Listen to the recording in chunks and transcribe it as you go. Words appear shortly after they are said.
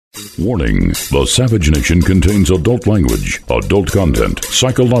Warning, the Savage Nation contains adult language, adult content,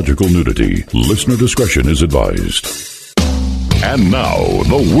 psychological nudity. Listener discretion is advised. And now,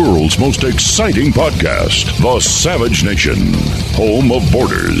 the world's most exciting podcast, The Savage Nation, home of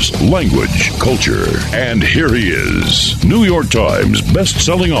borders, language, culture. And here he is, New York Times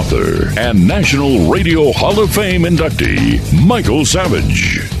best-selling author and National Radio Hall of Fame inductee, Michael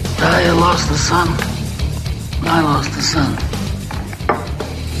Savage. I lost the son. I lost the son.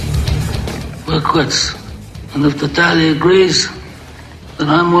 We're quits. And if the tally agrees, then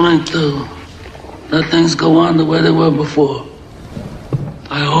I'm willing to let things go on the way they were before.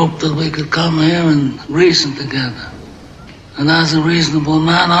 I hope that we could come here and reason together. And as a reasonable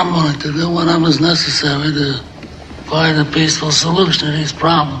man, I'm willing to do whatever's necessary to find a peaceful solution to these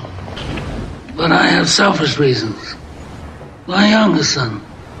problems. But I have selfish reasons. My youngest son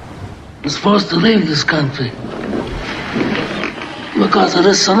was supposed to leave this country because of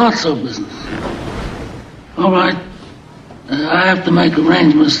this Salazzo business. All right, I have to make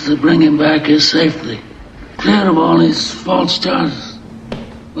arrangements to bring him back here safely, clear of all these false charges.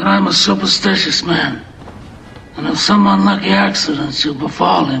 But I'm a superstitious man, and if some unlucky accident should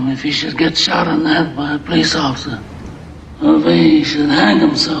befall him, if he should get shot in the head by a police officer, or if he should hang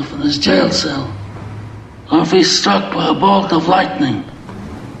himself in his jail cell, or if he's struck by a bolt of lightning,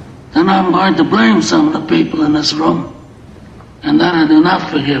 then I'm going to blame some of the people in this room, and that I do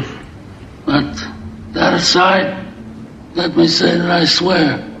not forgive. But that aside, let me say that I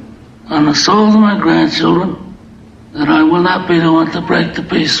swear on the souls of my grandchildren that I will not be the one to break the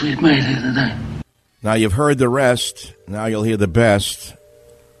peace we've made here today. Now you've heard the rest. Now you'll hear the best,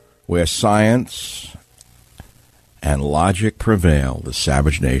 where science and logic prevail, the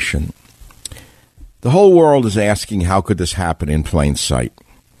Savage Nation. The whole world is asking, how could this happen in plain sight?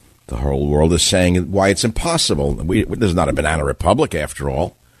 The whole world is saying why it's impossible. This is not a banana republic, after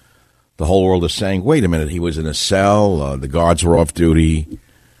all. The whole world is saying, wait a minute, he was in a cell, the guards were off duty.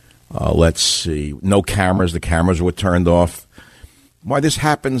 Let's see, no cameras, the cameras were turned off. Why, this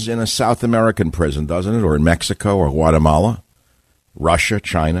happens in a South American prison, doesn't it? Or in Mexico or Guatemala, Russia,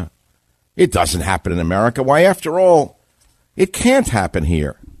 China. It doesn't happen in America. Why, after all, it can't happen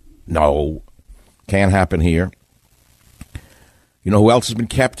here. No, can't happen here. You know who else has been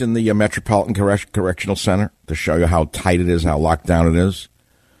kept in the Metropolitan Correctional Center to show you how tight it is, how locked down it is?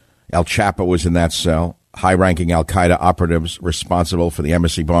 El Chapo was in that cell. High-ranking al-Qaeda operatives responsible for the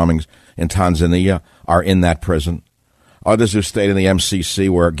embassy bombings in Tanzania are in that prison. Others who stayed in the MCC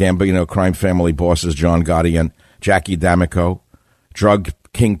were Gambino crime family bosses John Gotti and Jackie D'Amico, drug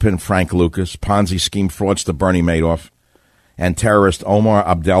kingpin Frank Lucas, Ponzi scheme fraudster Bernie Madoff, and terrorist Omar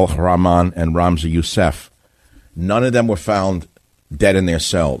Abdel Rahman and Ramzi Youssef. None of them were found dead in their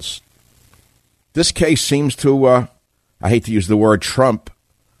cells. This case seems to, I hate to use the word trump,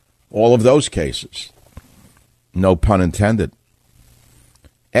 all of those cases. No pun intended.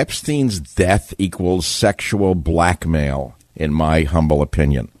 Epstein's death equals sexual blackmail, in my humble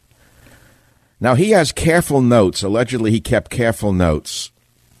opinion. Now, he has careful notes. Allegedly, he kept careful notes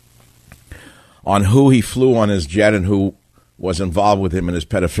on who he flew on his jet and who was involved with him in his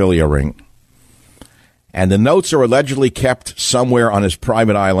pedophilia ring. And the notes are allegedly kept somewhere on his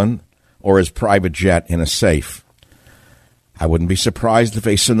private island or his private jet in a safe. I wouldn't be surprised if a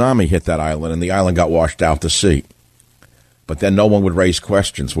tsunami hit that island and the island got washed out to sea. But then no one would raise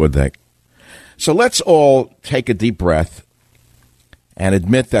questions, would they? So let's all take a deep breath and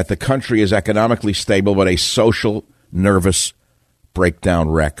admit that the country is economically stable, but a social, nervous breakdown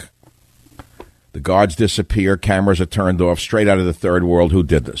wreck. The guards disappear, cameras are turned off, straight out of the third world. Who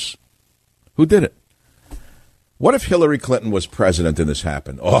did this? Who did it? What if Hillary Clinton was president and this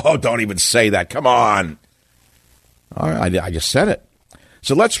happened? Oh, don't even say that. Come on. All right, I just said it.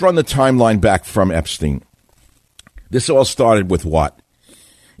 So let's run the timeline back from Epstein. This all started with what?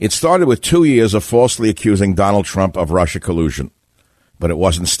 It started with 2 years of falsely accusing Donald Trump of Russia collusion, but it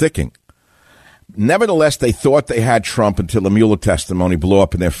wasn't sticking. Nevertheless, they thought they had Trump until the Mueller testimony blew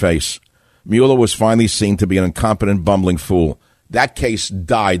up in their face. Mueller was finally seen to be an incompetent, bumbling fool. That case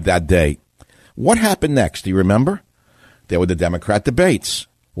died that day. What happened next? Do you remember? There were the Democrat debates.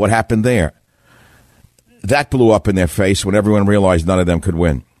 What happened there? That blew up in their face when everyone realized none of them could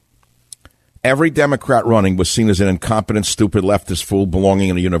win. Every Democrat running was seen as an incompetent, stupid leftist fool belonging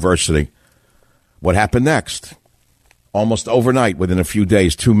in a university. What happened next? Almost overnight, within a few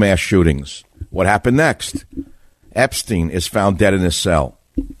days, 2 mass shootings. What happened next? Epstein is found dead in his cell.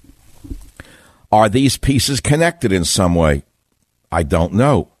 Are these pieces connected in some way? I don't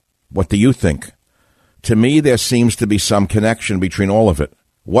know. What do you think? To me, there seems to be some connection between all of it.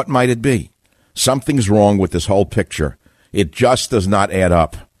 What might it be? Something's wrong with this whole picture. It just does not add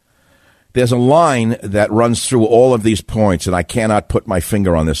up. There's a line that runs through all of these points, and I cannot put my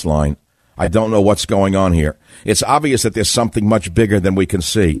finger on this line. I don't know what's going on here. It's obvious that there's something much bigger than we can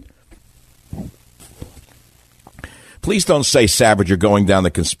see. Please don't say, Savage, you're going down the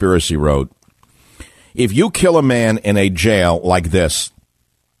conspiracy road. If you kill a man in a jail like this,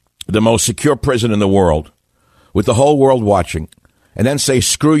 the most secure prison in the world, with the whole world watching, and then say,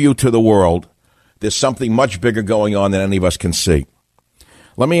 screw you to the world, there's something much bigger going on than any of us can see.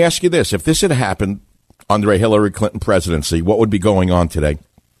 Let me ask you this. If this had happened under a Hillary Clinton presidency, what would be going on today?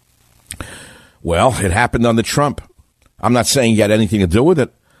 Well, it happened under Trump. I'm not saying he had anything to do with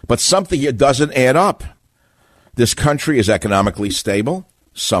it, but something here doesn't add up. This country is economically stable,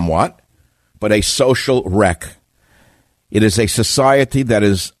 somewhat, but a social wreck. It is a society that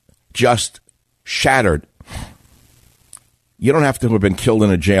is just shattered. You don't have to have been killed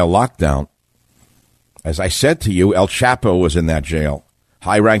in a jail lockdown. As I said to you, El Chapo was in that jail.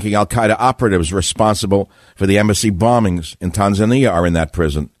 High-ranking al-Qaeda operatives responsible for the embassy bombings in Tanzania are in that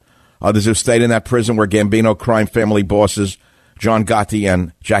prison. Others who stayed in that prison were Gambino crime family bosses John Gotti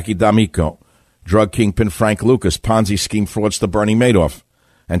and Jackie D'Amico, drug kingpin Frank Lucas, Ponzi scheme fraudster Bernie Madoff,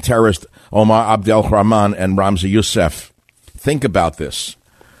 and terrorist Omar Abdel-Rahman and Ramzi Youssef. Think about this.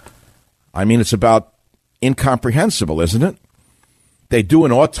 I mean, it's about incomprehensible, isn't it? They do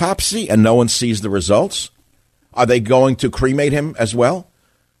an autopsy and no one sees the results. Are they going to cremate him as well?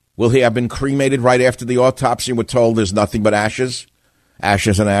 Will he have been cremated right after the autopsy and we're told there's nothing but ashes?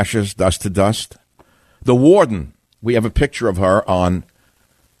 Ashes and ashes, dust to dust. The warden, we have a picture of her on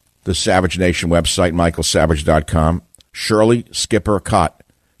the Savage Nation website, michaelsavage.com. Shirley Skipper Cott.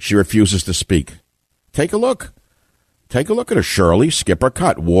 She refuses to speak. Take a look. Take a look at her. Shirley Skipper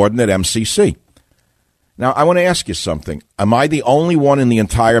Cott, warden at MCC. Now, I want to ask you something. Am I the only one in the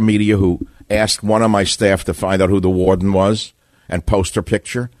entire media who asked one of my staff to find out who the warden was and post her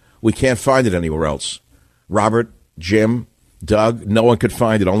picture? We can't find it anywhere else. Robert, Jim, Doug, no one could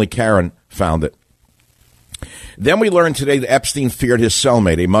find it. Only Karen found it. Then we learned today that Epstein feared his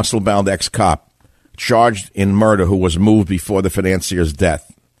cellmate, a muscle-bound ex-cop, charged in murder who was moved before the financier's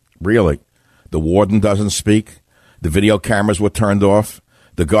death. Really? The warden doesn't speak? The video cameras were turned off?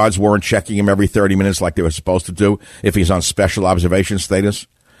 The guards weren't checking him every 30 minutes like they were supposed to do if he's on special observation status?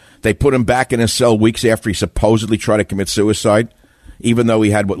 They put him back in his cell weeks after he supposedly tried to commit suicide, even though he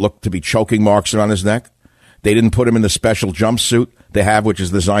had what looked to be choking marks around his neck. They didn't put him in the special jumpsuit they have, which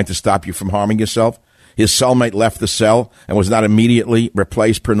is designed to stop you from harming yourself. His cellmate left the cell and was not immediately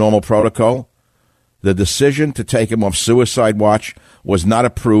replaced per normal protocol. The decision to take him off suicide watch was not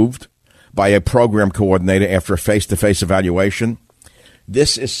approved by a program coordinator after a face-to-face evaluation.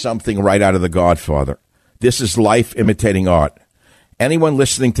 This is something right out of The Godfather. This is life imitating art. Anyone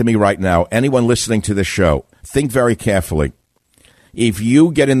listening to me right now, anyone listening to this show, think very carefully. If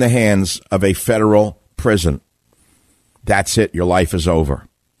you get in the hands of a federal prison, that's it. Your life is over.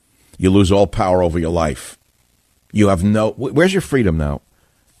 You lose all power over your life. You have no... Where's your freedom now?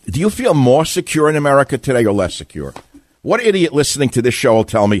 Do you feel more secure in America today or less secure? What idiot listening to this show will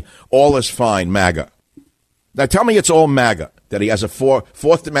tell me all is fine, MAGA? Now tell me it's all MAGA, that he has a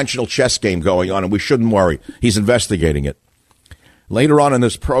fourth dimensional chess game going on and we shouldn't worry. He's investigating it. Later on in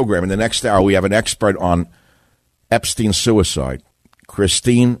this program, in the next hour, we have an expert on Epstein's suicide,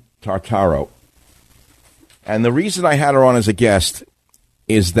 Christine Tartaro. And the reason I had her on as a guest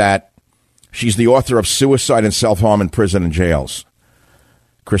is that she's the author of Suicide and Self-Harm in Prison and Jails.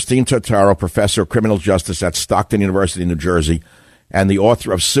 Christine Tartaro, professor of criminal justice at Stockton University, New Jersey, and the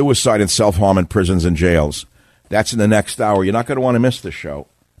author of Suicide and Self-Harm in Prisons and Jails. That's in the next hour. You're not going to want to miss this show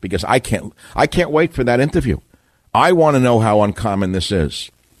because I can't wait for that interview. I want to know how uncommon this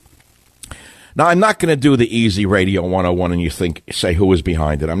is. Now, I'm not going to do the easy Radio 101 and say who is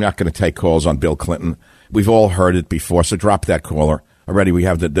behind it. I'm not going to take calls on Bill Clinton. We've all heard it before, so drop that caller. Already we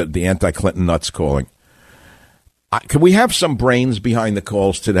have the anti-Clinton nuts calling. Can we have some brains behind the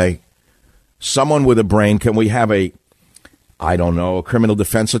calls today? Someone with a brain. Can we have a criminal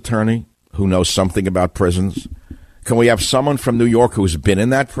defense attorney who knows something about prisons? Can we have someone from New York who's been in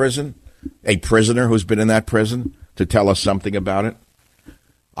that prison? A prisoner who's been in that prison to tell us something about it?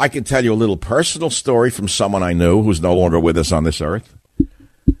 I can tell you a little personal story from someone I knew who's no longer with us on this earth.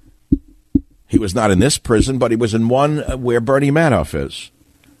 He was not in this prison, but he was in one where Bernie Madoff is,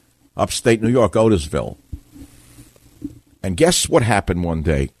 upstate New York, Otisville. And guess what happened one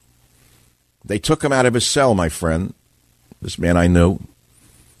day? They took him out of his cell, my friend, this man I knew.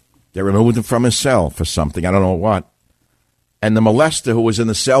 They removed him from his cell for something, I don't know what. And the molester who was in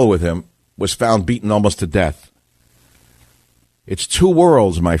the cell with him was found beaten almost to death. It's two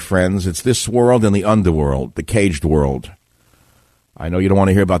worlds, my friends. It's this world and the underworld, the caged world. I know you don't want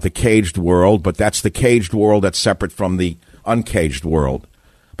to hear about the caged world, but that's the caged world that's separate from the uncaged world.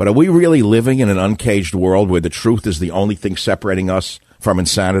 But are we really living in an uncaged world where the truth is the only thing separating us from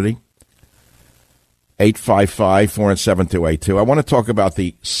insanity? 855-407-282. I want to talk about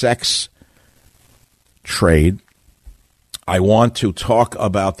the sex trade. I want to talk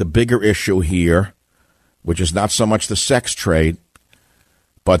about the bigger issue here, which is not so much the sex trade,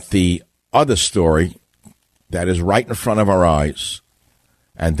 but the other story that is right in front of our eyes.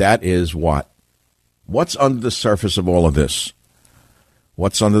 And that is what? What's under the surface of all of this?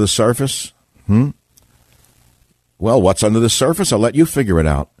 What's under the surface? Well, what's under the surface? I'll let you figure it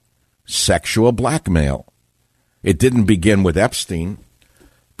out. Sexual blackmail. It didn't begin with Epstein,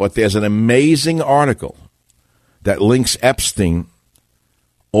 but there's an amazing article that links Epstein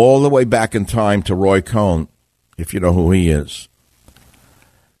all the way back in time to Roy Cohn, if you know who he is.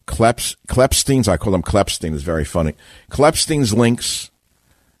 Klepstein's, I call him Klepstein, is very funny. Klepstein's links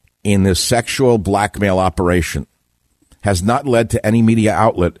in this sexual blackmail operation has not led to any media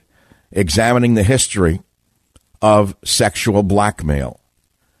outlet examining the history of sexual blackmail.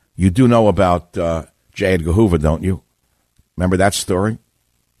 You do know about J. Edgar Hoover, don't you? Remember that story?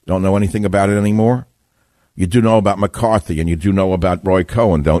 Don't know anything about it anymore? You do know about McCarthy, and you do know about Roy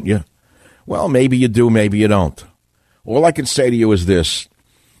Cohn, don't you? Well, maybe you do, maybe you don't. All I can say to you is this,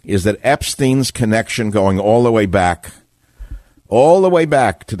 is that Epstein's connection going all the way back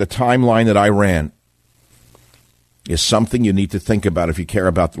to the timeline that I ran, is something you need to think about if you care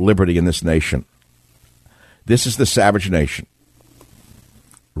about liberty in this nation. This is the Savage Nation.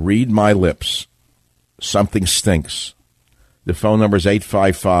 Read my lips. Something stinks. The phone number is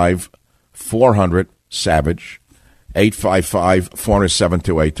 855-400-SAVAGE,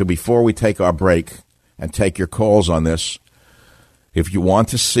 855-400-7282. Before we take our break and take your calls on this, if you want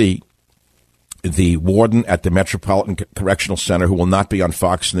to see the warden at the Metropolitan Correctional Center, who will not be on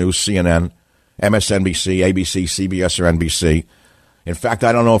Fox News, CNN, MSNBC, ABC, CBS, or NBC. In fact,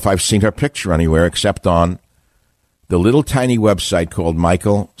 I don't know if I've seen her picture anywhere except on the little tiny website called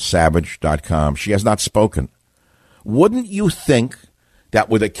michaelsavage.com. She has not spoken. Wouldn't you think that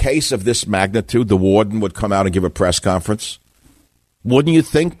with a case of this magnitude, the warden would come out and give a press conference? Wouldn't you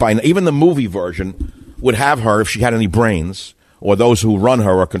think by even the movie version would have her, if she had any brains, or those who run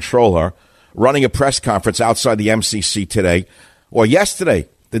her or control her, running a press conference outside the MCC today or yesterday,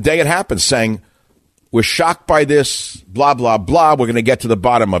 the day it happened, saying, we're shocked by this, blah, blah, blah. We're going to get to the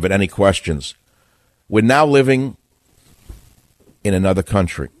bottom of it. Any questions? We're now living in another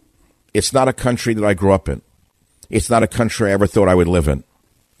country. It's not a country that I grew up in. It's not a country I ever thought I would live in.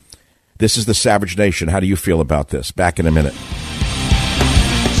 This is the Savage Nation. How do you feel about this? Back in a minute.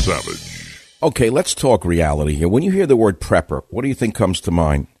 Savage. Okay, let's talk reality here. When you hear the word prepper, what do you think comes to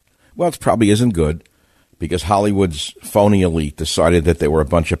mind? Well, it probably isn't good, because Hollywood's phony elite decided that they were a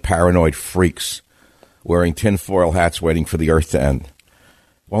bunch of paranoid freaks wearing tinfoil hats waiting for the earth to end.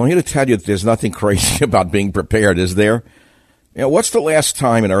 Well, I'm here to tell you that there's nothing crazy about being prepared, is there? You know, what's the last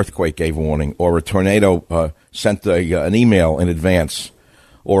time an earthquake gave warning, or a tornado sent an email in advance,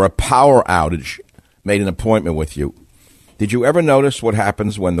 or a power outage made an appointment with you? Did you ever notice what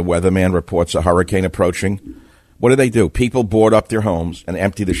happens when the weatherman reports a hurricane approaching? What do? People board up their homes and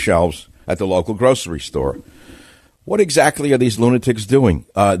empty the shelves at the local grocery store. What exactly are these lunatics doing?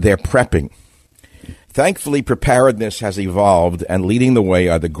 They're prepping. Thankfully, preparedness has evolved, and leading the way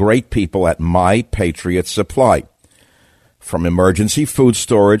are the great people at My Patriot Supply. From emergency food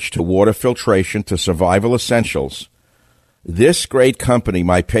storage to water filtration to survival essentials, this great company,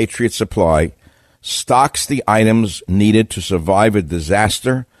 My Patriot Supply, stocks the items needed to survive a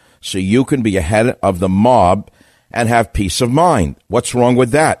disaster so you can be ahead of the mob and have peace of mind. What's wrong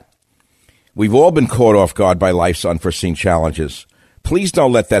with that? We've all been caught off guard by life's unforeseen challenges. Please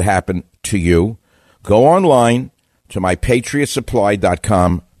don't let that happen to you. Go online to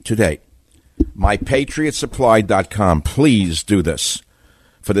mypatriotsupply.com today. mypatriotsupply.com. Please do this.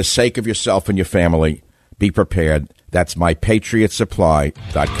 For the sake of yourself and your family, be prepared. That's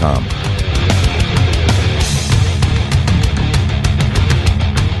mypatriotsupply.com.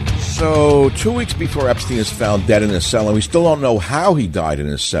 So, 2 weeks before Epstein is found dead in his cell, and we still don't know how he died in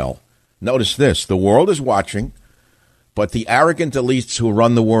his cell. Notice this. The world is watching, but the arrogant elites who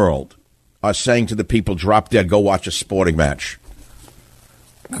run the world are saying to the people, drop dead, go watch a sporting match.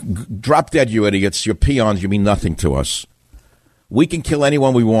 Drop dead, you idiots. You're peons. You mean nothing to us. We can kill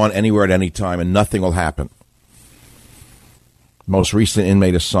anyone we want, anywhere at any time, and nothing will happen. Most recent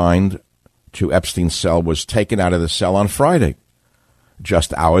inmate assigned to Epstein's cell was taken out of the cell on Friday,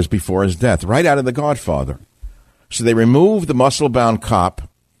 just hours before his death, right out of The Godfather. So they removed the muscle-bound cop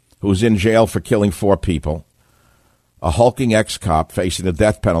who's in jail for killing 4 people, a hulking ex-cop facing the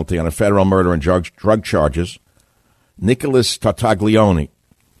death penalty on a federal murder and drug charges, Nicholas Tartaglione.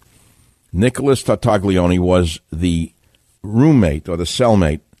 Nicholas Tartaglione was the roommate or the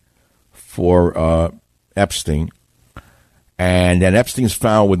cellmate for Epstein. And then Epstein's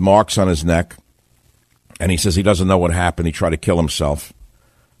found with marks on his neck. And he says he doesn't know what happened. He tried to kill himself.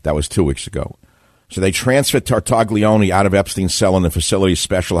 That was 2 weeks ago. So they transferred Tartaglione out of Epstein's cell in the facility's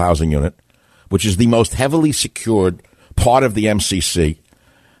special housing unit, which is the most heavily secured part of the MCC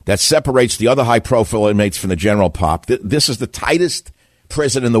that separates the other high-profile inmates from the general pop. This is the tightest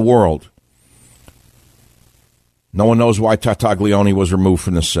prison in the world. No one knows why Tartaglione was removed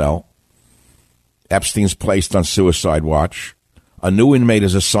from the cell. Epstein's placed on suicide watch. A new inmate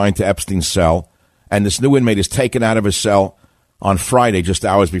is assigned to Epstein's cell, and this new inmate is taken out of his cell on Friday, just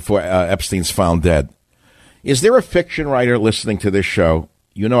hours before Epstein's found dead. Is there a fiction writer listening to this show?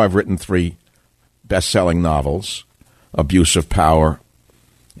 You know I've written 3 best-selling novels, Abuse of Power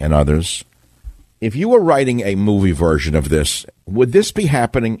and others. If you were writing a movie version of this, would this be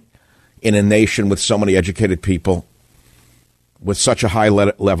happening in a nation with so many educated people, with such a high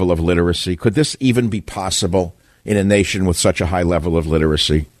level of literacy? Could this even be possible in a nation with such a high level of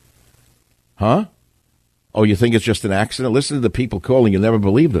literacy? Huh? Oh, you think it's just an accident? Listen to the people calling. You'll never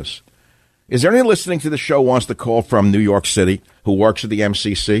believe this. Is there anyone listening to the show wants to call from New York City who works at the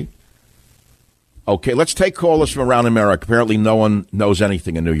MCC? Okay, let's take callers from around America. Apparently no one knows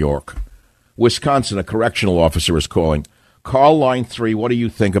anything in New York. Wisconsin, a correctional officer is calling. Call line 3. What do you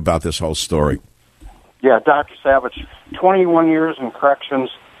think about this whole story? Yeah, Dr. Savage, 21 years in corrections.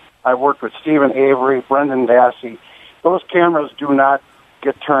 I worked with Stephen Avery, Brendan Dassey. Those cameras do not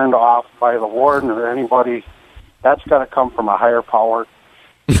get turned off by the warden or anybody. That's got to come from a higher power.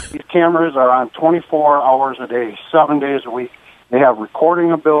 These cameras are on 24 hours a day, 7 days a week. They have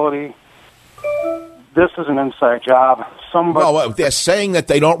recording ability. This is an inside job. Well, they're saying that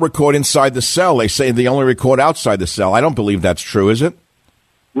they don't record inside the cell. They say they only record outside the cell. I don't believe that's true, is it?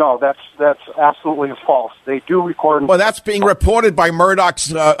 No, that's absolutely false. They do record. Well, that's being reported by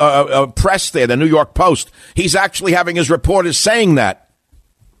Murdoch's press there, the New York Post. He's actually having his reporters saying that.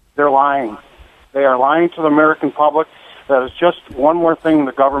 They're lying. They are lying to the American public. That is just one more thing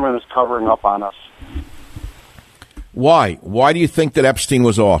the government is covering up on us. Why? Why do you think that Epstein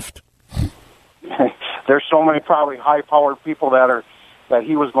was offed? There's so many probably high-powered people that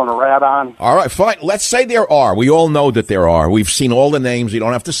he was going to rat on. All right, fine. Let's say there are. We all know that there are. We've seen all the names. You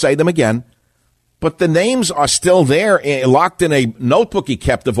don't have to say them again. But the names are still there, locked in a notebook he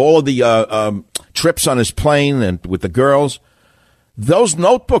kept of all of the trips on his plane and with the girls. Those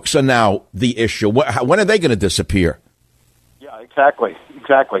notebooks are now the issue. When are they going to disappear? Yeah, exactly.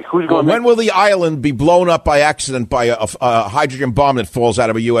 Who's going? When will the island be blown up by accident by a hydrogen bomb that falls out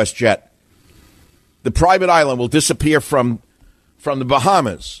of a U.S. jet? The private island will disappear from the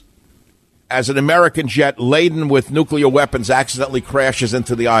Bahamas as an American jet laden with nuclear weapons accidentally crashes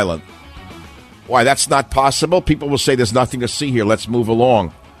into the island. Why, that's not possible? People will say there's nothing to see here. Let's move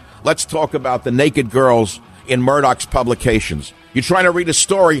along. Let's talk about the naked girls in Murdoch's publications. You're trying to read a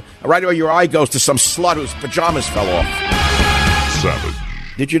story, right away your eye goes to some slut whose pajamas fell off. Savage.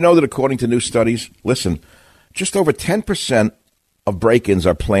 Did you know that according to new studies, listen, just over 10% of break-ins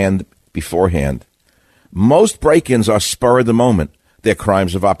are planned beforehand. Most break-ins are spur of the moment. They're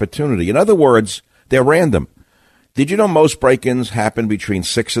crimes of opportunity. In other words, they're random. Did you know most break-ins happen between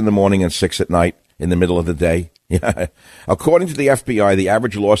 6 in the morning and 6 at night in the middle of the day? Yeah. According to the FBI, the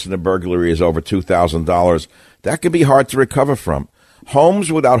average loss in a burglary is over $2,000. That can be hard to recover from. Homes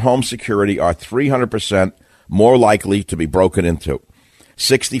without home security are 300% more likely to be broken into.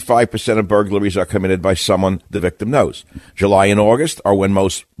 65% of burglaries are committed by someone the victim knows. July and August are when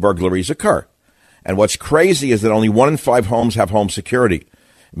most burglaries occur. And what's crazy is that only 1 in 5 homes have home security.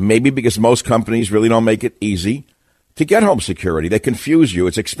 Maybe because most companies really don't make it easy to get home security. They confuse you.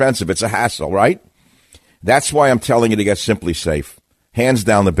 It's expensive. It's a hassle, right? That's why I'm telling you to get Simply Safe. Hands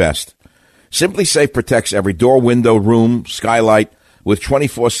down the best. Simply Safe protects every door, window, room, skylight with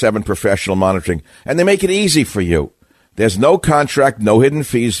 24/7 professional monitoring. And they make it easy for you. There's no contract, no hidden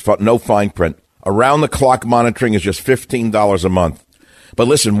fees, no fine print. Around-the-clock monitoring is just $15 a month. But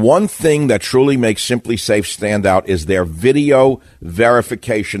listen, one thing that truly makes Simply Safe stand out is their video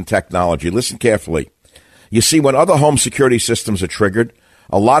verification technology. Listen carefully. You see, when other home security systems are triggered,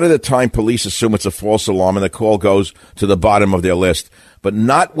 a lot of the time police assume it's a false alarm and the call goes to the bottom of their list. But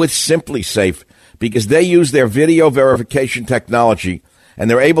not with Simply Safe, because they use their video verification technology and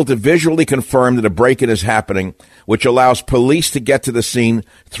they're able to visually confirm that a break-in is happening, which allows police to get to the scene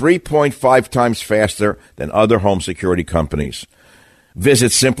 3.5 times faster than other home security companies.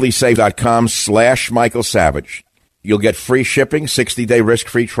 Visit simplysafe.com/Michael Savage. You'll get free shipping, 60-day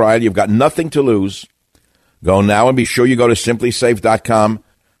risk-free trial. You've got nothing to lose. Go now and be sure you go to SimpliSafe.com.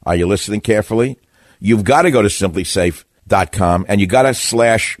 Are you listening carefully? You've got to go to SimpliSafe.com, and you got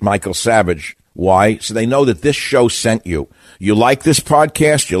to / Michael Savage. Why? So they know that this show sent you. You like this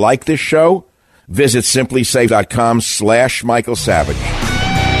podcast? You like this show? Visit SimpliSafe.com / Michael Savage.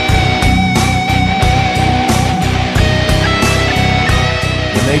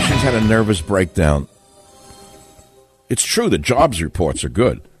 The nation's had a nervous breakdown. It's true the jobs reports are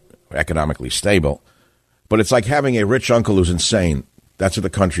good, economically stable, but it's like having a rich uncle who's insane. That's what the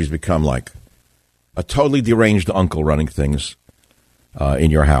country's become like. A totally deranged uncle running things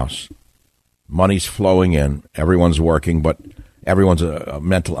in your house. Money's flowing in. Everyone's working, but everyone's a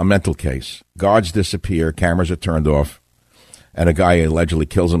mental case. Guards disappear. Cameras are turned off. And a guy allegedly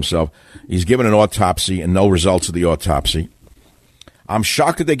kills himself. He's given an autopsy and no results of the autopsy. I'm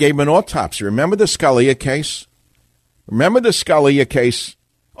shocked that they gave him an autopsy. Remember the Scalia case?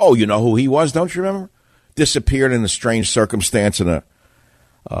 Oh, you know who he was, don't you remember? Disappeared in a strange circumstance in a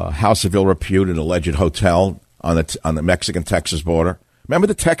house of ill repute, an alleged hotel on the Mexican-Texas border. Remember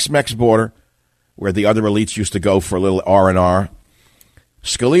the Tex-Mex border where the other elites used to go for a little R&R?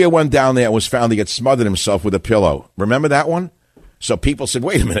 Scalia went down there and was found he had smothered himself with a pillow. Remember that one? So people said,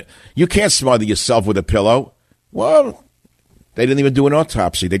 wait a minute, you can't smother yourself with a pillow. Well, they didn't even do an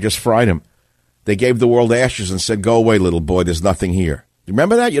autopsy. They just fried him. They gave the world ashes and said, go away, little boy, there's nothing here.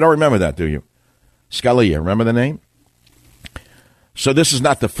 Remember that? You don't remember that, do you? Scalia, remember the name? So this is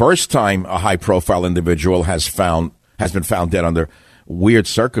not the first time a high-profile individual has been found dead under weird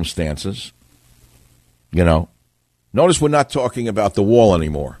circumstances. You know, notice we're not talking about the wall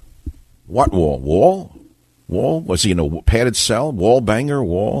anymore. What wall? Wall? Was he in a padded cell? Wall banger?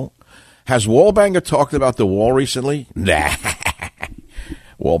 Wall? Has Wallbanger talked about the wall recently? Nah.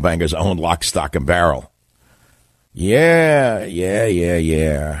 Wallbanger's own lock, stock, and barrel. Yeah.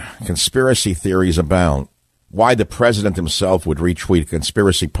 Conspiracy theories abound. Why the president himself would retweet a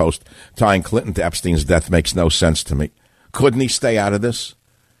conspiracy post tying Clinton to Epstein's death makes no sense to me. Couldn't he stay out of this?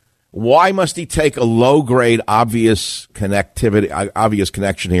 Why must he take a low-grade, obvious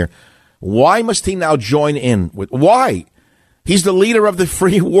connection here? Why must he now join in with? Why? He's the leader of the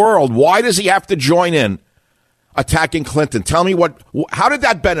free world. Why does he have to join in attacking Clinton? Tell me how did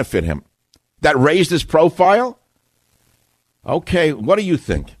that benefit him? That raised his profile? Okay, what do you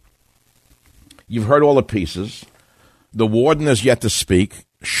think? You've heard all the pieces. The warden has yet to speak.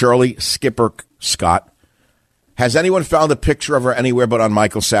 Shirley Skipper Scott. Has anyone found a picture of her anywhere but on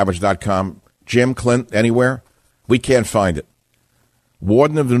michaelsavage.com? Jim, Clint, anywhere? We can't find it.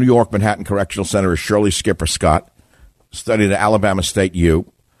 Warden of the New York Manhattan Correctional Center is Shirley Skipper Scott. Studied at Alabama State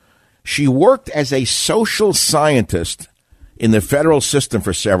U. She worked as a social scientist in the federal system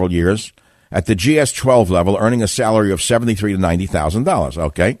for several years at the GS-12 level, earning a salary of $73,000 to $90,000.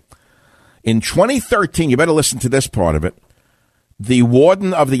 Okay. In 2013, you better listen to this part of it, the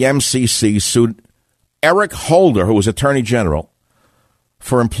warden of the MCC sued Eric Holder, who was Attorney General,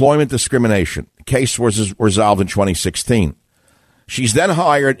 for employment discrimination. The case was resolved in 2016. She's then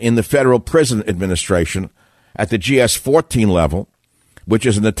hired in the Federal Prison Administration at the GS-14 level, which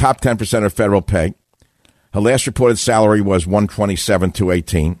is in the top 10% of federal pay. Her last reported salary was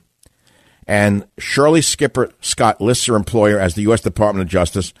 $127,218. And Shirley Skipper Scott lists her employer as the U.S. Department of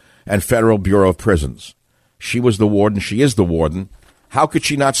Justice and Federal Bureau of Prisons. She was the warden. She is the warden. How could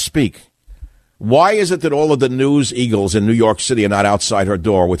she not speak? Why is it that all of the news eagles in New York City are not outside her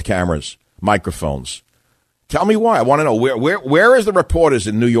door with cameras, microphones? Tell me why. I want to know where is the reporters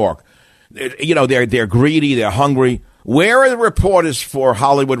in New York? You know, they're greedy, they're hungry. Where are the reporters for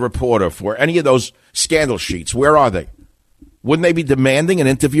Hollywood Reporter, for any of those scandal sheets? Where are they? Wouldn't they be demanding an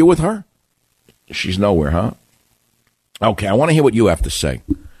interview with her? She's nowhere, huh? Okay, I want to hear what you have to say.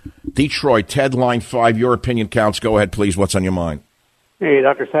 Detroit, Ted, line 5, your opinion counts. Go ahead, please. What's on your mind? Hey,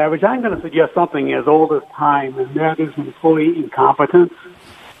 Dr. Savage, I'm going to suggest something as old as time, and that is employee incompetence.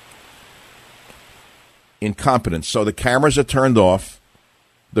 Incompetence. So the cameras are turned off.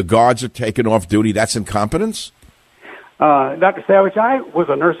 The guards are taken off duty. That's incompetence? Dr. Savage, I was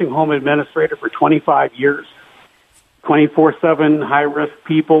a nursing home administrator for 25 years, 24/7 high-risk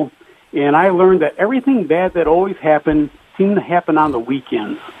people, and I learned that everything bad that always happened seemed to happen on the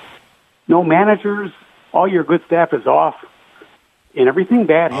weekends. No managers, all your good staff is off, and everything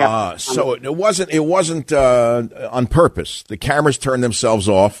bad happened. So it wasn't on purpose. The cameras turned themselves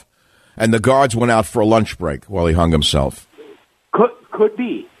off, and the guards went out for a lunch break while he hung himself. Could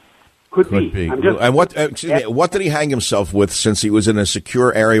be. Could be. And what did he hang himself with, since he was in a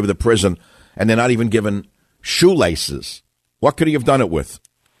secure area of the prison and they're not even given shoelaces? What could he have done it with?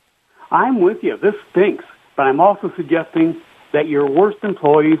 I'm with you. This stinks. but I'm also suggesting that your worst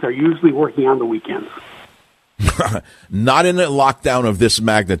employees are usually working on the weekends. Not in a lockdown of this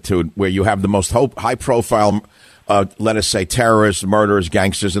magnitude where you have the most high-profile, let us say, terrorists, murderers,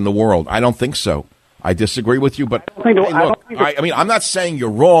 gangsters in the world. I don't think so. I disagree with you, but I mean, I'm not saying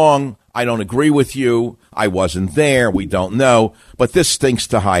you're wrong. I don't agree with you. I wasn't there. We don't know. But this stinks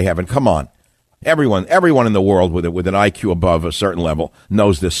to high heaven. Come on. Everyone in the world with an IQ above a certain level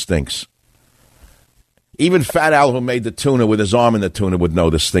knows this stinks. Even Fat Al, who made the tuna with his arm in the tuna, would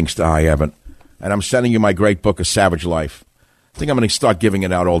know this stinks to high heaven. And I'm sending you my great book, A Savage Life. I think I'm going to start giving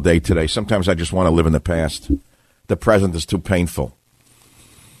it out all day today. Sometimes I just want to live in the past. The present is too painful.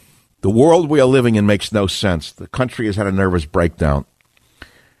 The world we are living in makes no sense. The country has had a nervous breakdown.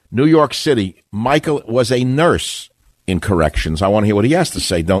 New York City, Michael was a nurse in corrections. I want to hear what he has to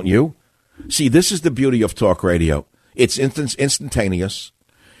say, don't you? See, this is the beauty of talk radio. It's instantaneous.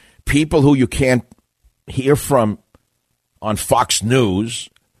 People who you can't hear from on Fox News,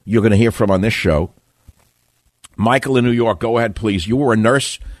 you're going to hear from on this show. Michael in New York, go ahead, please. You were a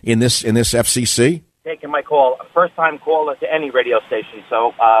nurse in this FCC? Taking my call, a first-time caller to any radio station,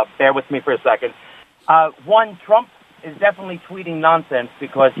 so bear with me for a second. One, Trump is definitely tweeting nonsense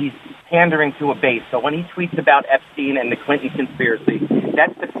because he's pandering to a base. So when he tweets about Epstein and the Clinton conspiracy,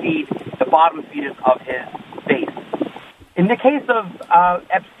 that's the bottom feeders of his base. In the case of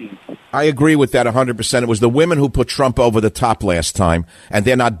Epstein, I agree with that 100%. It was the women who put Trump over the top last time, and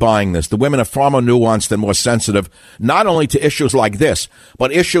they're not buying this. The women are far more nuanced and more sensitive, not only to issues like this,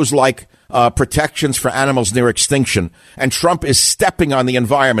 but issues like protections for animals near extinction. And Trump is stepping on the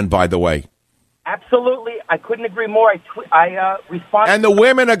environment, by the way. Absolutely. I couldn't agree more. I responded. And the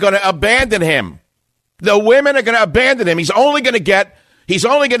women are going to abandon him. The women are going to abandon him. He's only going to get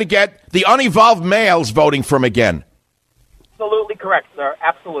the unevolved males voting for him again. Absolutely correct, sir.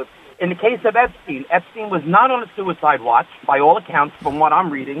 Absolutely. In the case of Epstein was not on a suicide watch, by all accounts, from what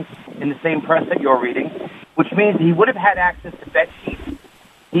I'm reading, in the same press that you're reading, which means he would have had access to bed sheets.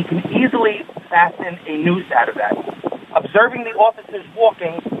 He can easily fasten a noose out of that. Observing the officers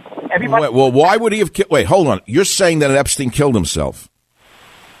walking, everybody... Well, why would he have... Wait, hold on. You're saying that Epstein killed himself.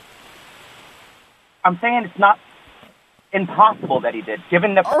 I'm saying it's not impossible that he did,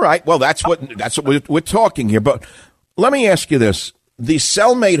 given the... All right, well, that's what we're talking here, but... Let me ask you this. The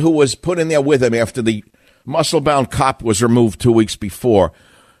cellmate who was put in there with him after the muscle-bound cop was removed 2 weeks before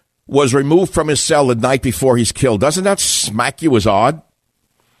was removed from his cell the night before he's killed. Doesn't that smack you as odd?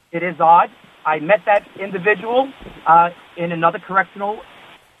 It is odd. I met that individual in another correctional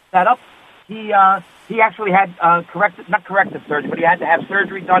setup. He actually had not corrective surgery, but he had to have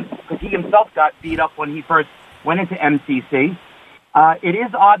surgery done because he himself got beat up when he first went into MCC. It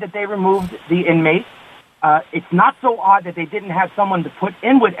is odd that they removed the inmate. It's not so odd that they didn't have someone to put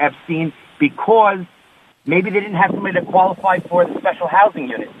in with Epstein because maybe they didn't have somebody that qualified for the special housing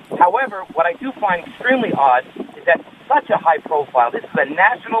unit. However, what I do find extremely odd is that such a high profile, this is a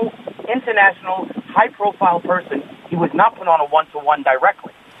national, international, high-profile person, he was not put on a one-to-one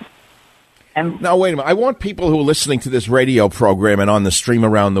directly. And now, wait a minute. I want people who are listening to this radio program and on the stream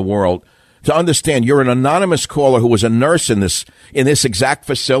around the world to understand you're an anonymous caller who was a nurse in this exact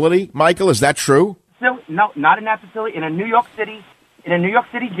facility. Michael, is that true? No, not in that facility. In a New York City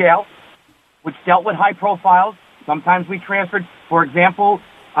jail, which dealt with high profiles. Sometimes we transferred, for example,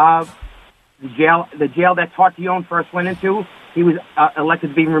 the jail that Tartaro first went into. He was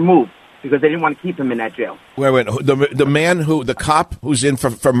elected to be removed because they didn't want to keep him in that jail. Wait, the cop who's in for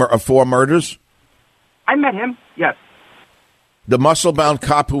 4 murders. I met him. Yes. The muscle-bound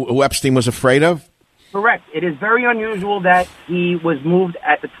cop who Epstein was afraid of. Correct. It is very unusual that he was moved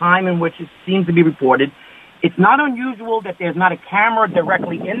at the time in which it seems to be reported. It's not unusual that there's not a camera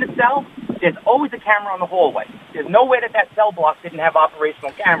directly in the cell. There's always a camera on the hallway. There's no way that cell block didn't have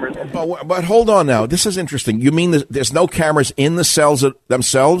operational cameras. But hold on now. This is interesting. You mean there's no cameras in the cells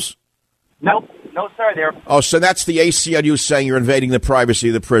themselves? No, sir. Oh, so that's the ACLU saying you're invading the privacy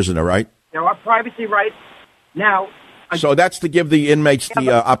of the prisoner, right? There are privacy rights. Now... So that's to give the inmates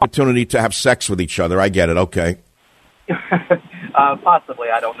the opportunity to have sex with each other. I get it. Okay. Possibly.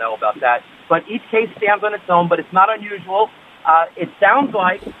 I don't know about that. But each case stands on its own, but it's not unusual. It sounds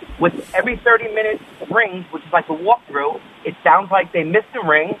like with every 30-minute rings, which is like a walkthrough, it sounds like they missed a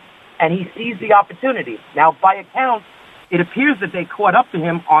ring, and he sees the opportunity. Now, by accounts, it appears that they caught up to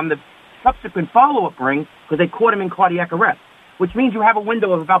him on the subsequent follow-up ring because they caught him in cardiac arrest, which means you have a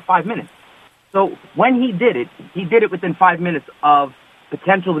window of about 5 minutes. So when he did it within 5 minutes of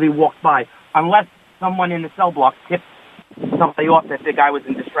potential to be walked by, unless someone in the cell block tipped somebody off that the guy was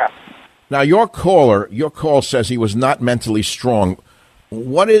in distress. Now, your call says he was not mentally strong.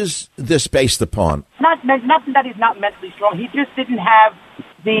 What is this based upon? Nothing that he's not mentally strong. He just didn't have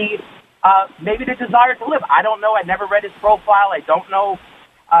the maybe the desire to live. I don't know. I never read his profile. I don't know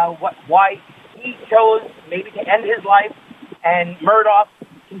why he chose maybe to end his life, and Murdoch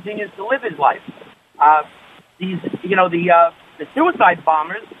continues to live his life. The suicide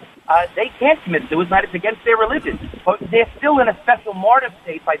bombers, they can't commit suicide. It's against their religion. But they're still in a special martyr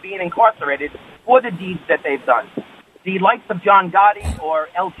state by being incarcerated for the deeds that they've done. The likes of John Gotti or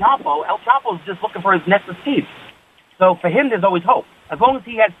El Chapo's just looking for his next escape. So for him, there's always hope. As long as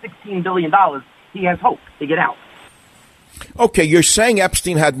he has $16 billion, he has hope to get out. Okay, you're saying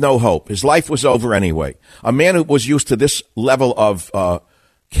Epstein had no hope. His life was over anyway. A man who was used to this level of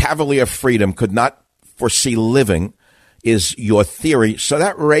cavalier freedom could not foresee living, is your theory. So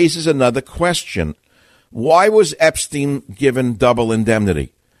that raises another question. Why was Epstein given double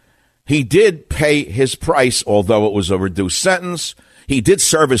indemnity? He did pay his price, although it was a reduced sentence. He did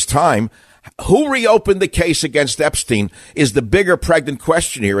serve his time. Who reopened the case against Epstein is the bigger pregnant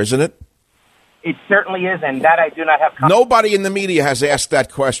question here, isn't it? It certainly is, and that I do not have... Nobody in the media has asked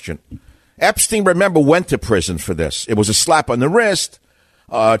that question. Epstein, remember, went to prison for this. It was a slap on the wrist.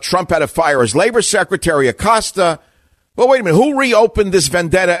 Trump had to fire his labor secretary, Acosta. Well, wait a minute. Who reopened this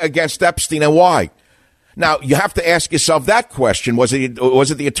vendetta against Epstein and why? Now, you have to ask yourself that question. Was it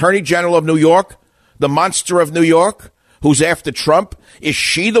the Attorney General of New York, the monster of New York, who's after Trump? Is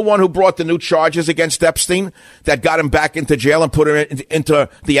she the one who brought the new charges against Epstein that got him back into jail and put him into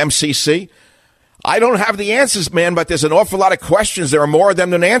the MCC? I don't have the answers, man, but there's an awful lot of questions. There are more of them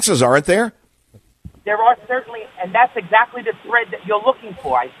than answers, aren't there? There are certainly, and that's exactly the thread that you're looking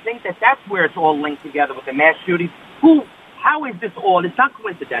for. I think that's where it's all linked together with the mass shootings. How is this all? It's not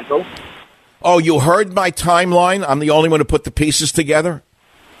coincidental. Oh, you heard my timeline? I'm the only one who put the pieces together?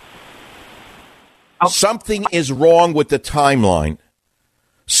 Oh. Something is wrong with the timeline.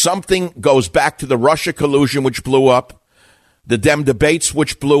 Something goes back to the Russia collusion, which blew up, the Dem debates,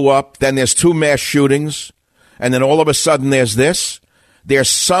 which blew up, then there's 2 mass shootings, and then all of a sudden there's this. There's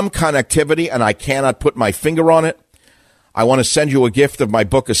some connectivity, and I cannot put my finger on it. I want to send you a gift of my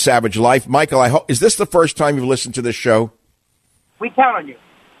book, A Savage Life. Michael, is this the first time you've listened to this show? We count on you.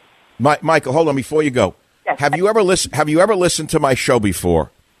 Michael, hold on before you go. Yes. Have you ever listened to my show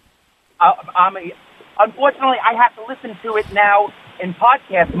before? Unfortunately, I have to listen to it now in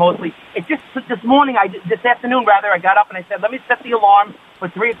podcast mostly. It just this afternoon, I got up and I said, let me set the alarm for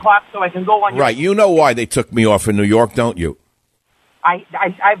 3:00 so I can go on. Right, you know why they took me off in New York, don't you? I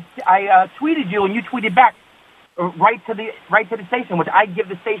tweeted you and you tweeted back right to the station, which I give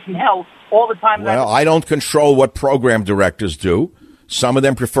the station hell all the time. Well, I don't control what program directors do. Some of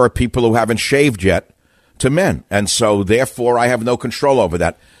them prefer people who haven't shaved yet to men, and so therefore I have no control over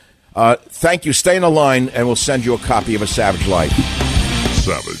that. Thank you. Stay in the line, and we'll send you a copy of A Savage Life.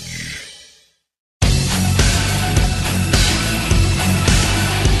 Savage.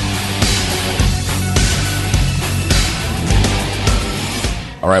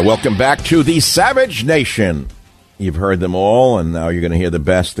 All right, welcome back to the Savage Nation. You've heard them all, and now you're going to hear the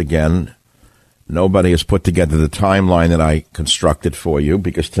best again. Nobody has put together the timeline that I constructed for you,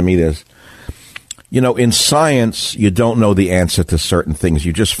 because to me there's, in science, you don't know the answer to certain things.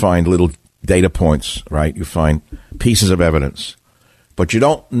 You just find little data points, right? You find pieces of evidence. But you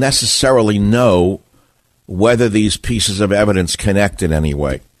don't necessarily know whether these pieces of evidence connect in any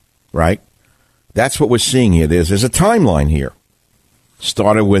way, right? That's what we're seeing here. There's a timeline here.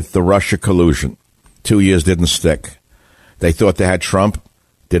 Started with the Russia collusion. 2 years didn't stick. They thought they had Trump.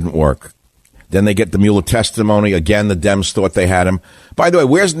 Didn't work. Then they get the Mueller testimony. Again, the Dems thought they had him. By the way,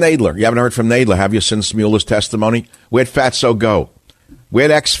 where's Nadler? You haven't heard from Nadler, have you, since Mueller's testimony? Where'd Fatso go? Where'd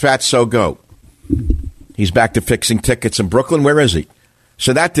ex-Fatso go? He's back to fixing tickets in Brooklyn. Where is he?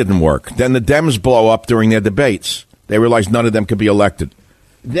 So that didn't work. Then the Dems blow up during their debates. They realize none of them could be elected.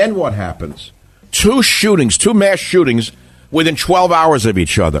 Then what happens? 2 mass shootings within 12 hours of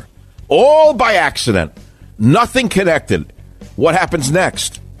each other. All by accident. Nothing connected. What happens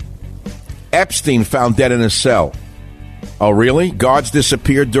next? Epstein found dead in his cell. Oh, really? Guards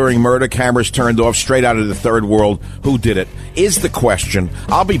disappeared during murder, cameras turned off, straight out of the third world. Who did it? Is the question.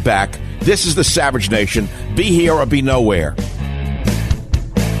 I'll be back. This is the Savage Nation. Be here or be nowhere.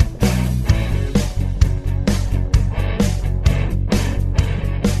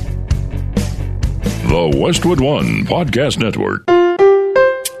 The Westwood One Podcast Network.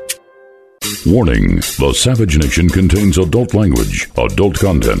 Warning, the Savage Nation contains adult language, adult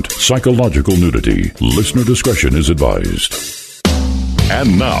content, psychological nudity. Listener discretion is advised.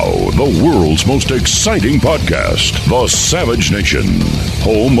 And now, the world's most exciting podcast, The Savage Nation,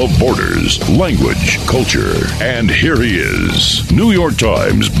 home of borders, language, culture. And here he is, New York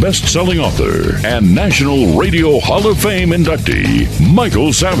Times best-selling author and National Radio Hall of Fame inductee,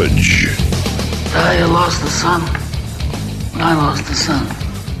 Michael Savage. You lost the son. I lost the son.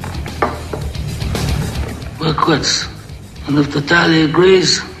 We're quits. And if the tally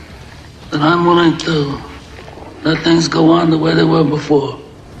agrees, then I'm willing to let things go on the way they were before.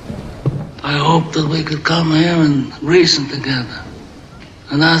 I hope that we could come here and reason together.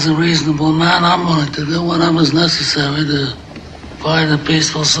 And as a reasonable man, I'm willing to do whatever's necessary to find a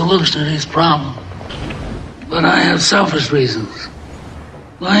peaceful solution to these problems. But I have selfish reasons.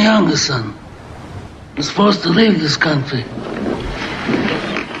 My youngest son was supposed to leave this country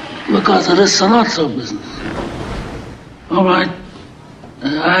because of this Salazzo business. All right.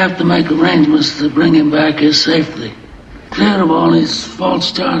 I have to make arrangements to bring him back here safely, clear of all these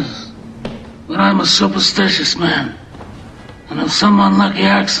false charges. But I'm a superstitious man, and if some unlucky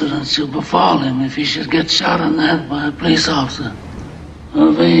accident should befall him, if he should get shot in the head by a police officer, or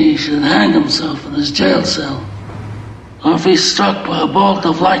if he should hang himself in his jail cell, or if he's struck by a bolt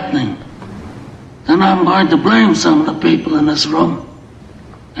of lightning, then I'm going to blame some of the people in this room,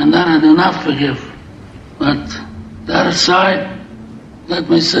 and that I do not forgive. But that aside, let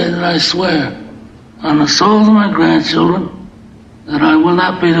me say that I swear on the souls of my grandchildren that I will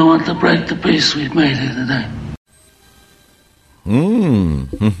not be the one to break the peace we've made here today.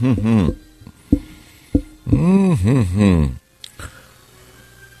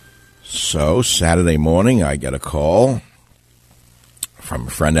 So, Saturday morning, I get a call from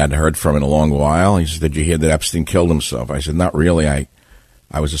a friend I hadn't heard from in a long while. He said, "Did you hear that Epstein killed himself?" I said, "Not really. I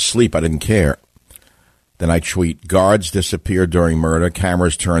was asleep. I didn't care." Then I tweet, "Guards disappeared during murder,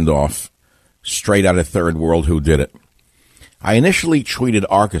 cameras turned off, straight out of third world, who did it?" I initially tweeted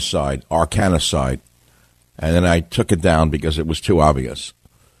arcanicide, and then I took it down because it was too obvious.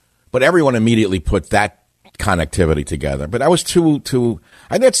 But everyone immediately put that connectivity together. But I was I think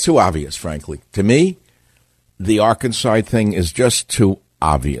that's too obvious, frankly. To me, the arcanicide thing is just too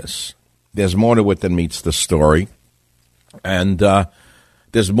obvious. There's more to it than meets the story. And,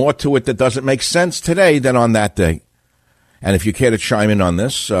 there's more to it that doesn't make sense today than on that day. And if you care to chime in on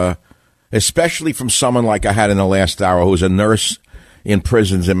this, especially from someone like I had in the last hour who's a nurse in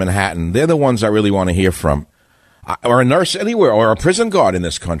prisons in Manhattan, they're the ones I really want to hear from. Or a nurse anywhere, or a prison guard in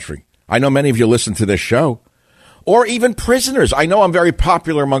this country. I know many of you listen to this show. Or even prisoners. I know I'm very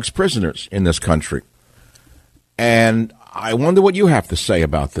popular amongst prisoners in this country. And I wonder what you have to say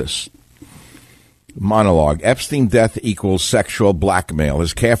about this. Monologue. Epstein death equals sexual blackmail.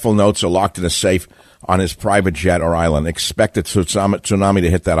 His careful notes are locked in a safe on his private jet or island. Expect a tsunami to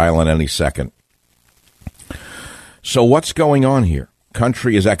hit that island any second. So what's going on here?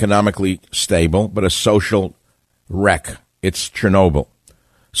 Country is economically stable, but a social wreck. It's Chernobyl.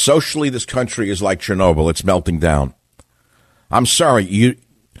 Socially, this country is like Chernobyl. It's melting down. I'm sorry.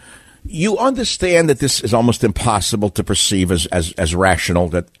 You understand that this is almost impossible to perceive as rational,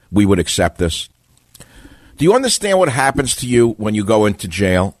 that we would accept this? Do you understand what happens to you when you go into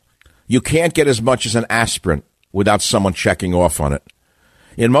jail? You can't get as much as an aspirin without someone checking off on it.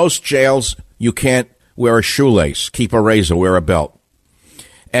 In most jails, you can't wear a shoelace, keep a razor, wear a belt.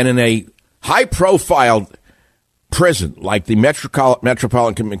 And in a high-profile prison like the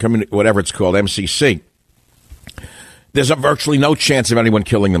Metropolitan Community, whatever it's called, MCC, there's virtually no chance of anyone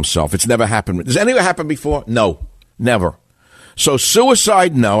killing themselves. It's never happened. Does anything happen before? No, never. So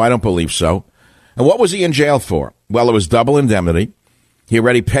suicide, no, I don't believe so. And what was he in jail for? Well, it was double indemnity. He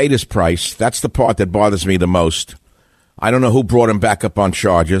already paid his price. That's the part that bothers me the most. I don't know who brought him back up on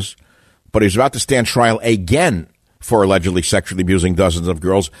charges, but he's about to stand trial again for allegedly sexually abusing dozens of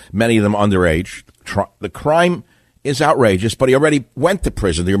girls, many of them underage. The crime is outrageous, but he already went to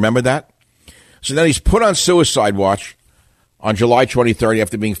prison. Do you remember that? So then he's put on suicide watch on July 23rd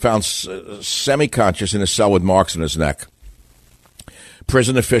after being found semi-conscious in a cell with marks on his neck.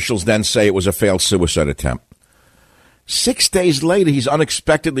 Prison officials then say it was a failed suicide attempt. 6 days later, he's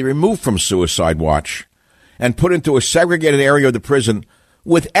unexpectedly removed from suicide watch and put into a segregated area of the prison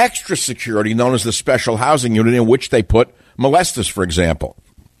with extra security known as the special housing unit, in which they put molesters, for example.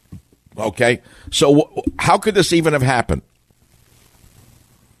 Okay? So how could this even have happened?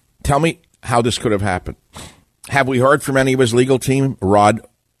 Tell me how this could have happened. Have we heard from any of his legal team,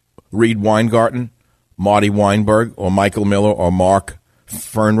 Reed Weingarten, Marty Weinberg, or Michael Miller, or Mark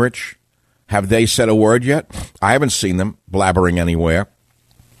Fernrich? Have they said a word yet? I haven't seen them blabbering anywhere.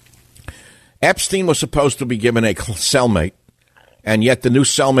 Epstein was supposed to be given a cellmate, and yet the new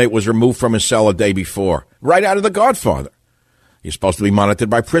cellmate was removed from his cell a day before, right out of The Godfather. You're supposed to be monitored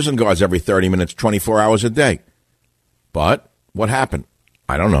by prison guards every 30 minutes, 24 hours a day. But what happened?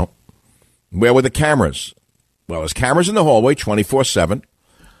 I don't know. Where were the cameras? Well, there's cameras in the hallway 24/7.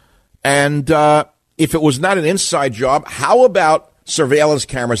 And if it was not an inside job, how about surveillance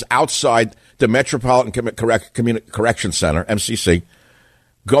cameras outside the Metropolitan Correction Center, MCC,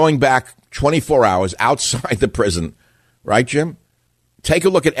 going back 24 hours outside the prison, right, Jim? Take a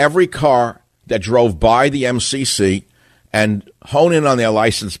look at every car that drove by the MCC and hone in on their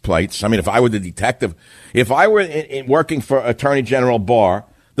license plates. I mean, if I were the detective, if I were working for Attorney General Barr,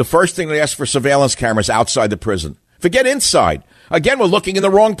 the first thing they ask for surveillance cameras outside the prison. Forget inside. Again, we're looking in the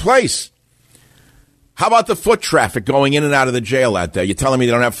wrong place. How about the foot traffic going in and out of the jail that day? You're telling me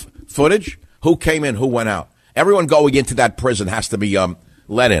they don't have footage? Who came in? Who went out? Everyone going into that prison has to be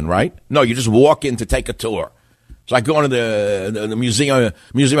let in, right? No, you just walk in to take a tour. It's like going to the Museum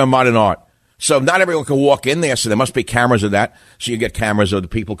of Modern Art. So not everyone can walk in there, so there must be cameras of that. So you get cameras of the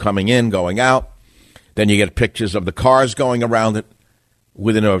people coming in, going out. Then you get pictures of the cars going around it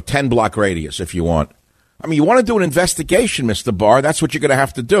within a 10-block radius if you want. I mean, you want to do an investigation, Mr. Barr, that's what you're going to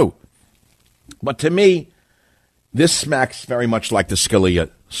have to do. But to me, this smacks very much like the Scalia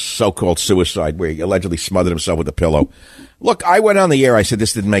so-called suicide where he allegedly smothered himself with a pillow. Look, I went on the air, I said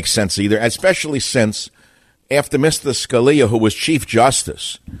this didn't make sense either, especially since after Mr. Scalia, who was Chief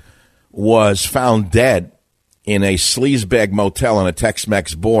Justice, was found dead in a sleazebag motel on a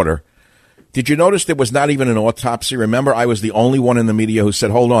Tex-Mex border. Did you notice there was not even an autopsy? Remember, I was the only one in the media who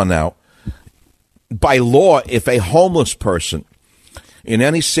said, hold on now. By law, if a homeless person in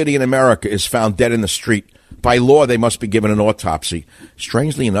any city in America is found dead in the street, by law, they must be given an autopsy.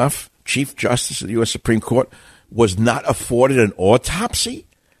 Strangely enough, Chief Justice of the U.S. Supreme Court was not afforded an autopsy.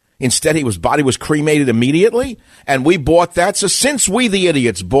 Instead, his body was cremated immediately, and we bought that. So since we, the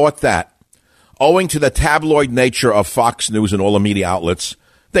idiots, bought that, owing to the tabloid nature of Fox News and all the media outlets,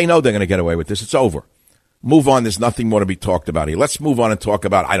 they know they're going to get away with this. It's over. Move on. There's nothing more to be talked about here. Let's move on and talk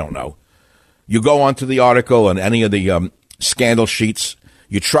about, I don't know. You go on to the article and any of the scandal sheets.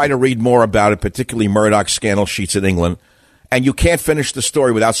 You try to read more about it, particularly Murdoch's scandal sheets in England, and you can't finish the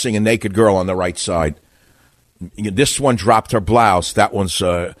story without seeing a naked girl on the right side. This one dropped her blouse. That one's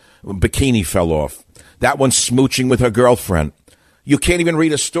bikini fell off. That one's smooching with her girlfriend. You can't even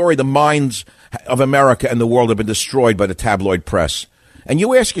read a story. The minds of America and the world have been destroyed by the tabloid press. And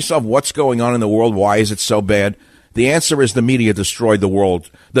you ask yourself, what's going on in the world? Why is it so bad? The answer is the media destroyed the world.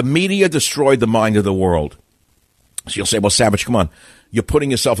 The media destroyed the mind of the world. So you'll say, well, Savage, come on. You're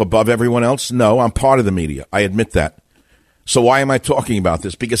putting yourself above everyone else? No, I'm part of the media. I admit that. So why am I talking about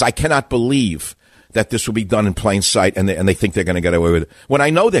this? Because I cannot believe that this will be done in plain sight and they think they're going to get away with it. When I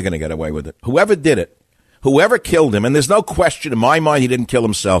know they're going to get away with it. Whoever did it, whoever killed him, and there's no question in my mind he didn't kill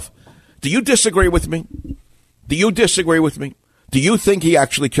himself. Do you disagree with me? Do you disagree with me? Do you think he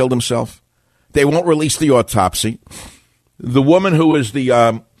actually killed himself? They won't release the autopsy. The woman who is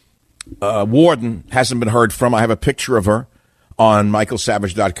the warden hasn't been heard from. I have a picture of her on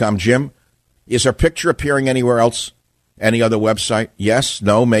michaelsavage.com. Jim, is her picture appearing anywhere else? Any other website? Yes?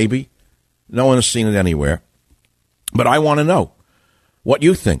 No? Maybe? No one has seen it anywhere. But I want to know what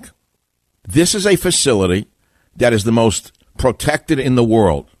you think. This is a facility that is the most protected in the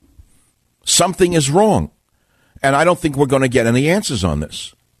world. Something is wrong. And I don't think we're going to get any answers on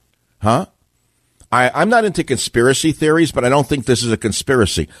this. Huh? I'm not into conspiracy theories, but I don't think this is a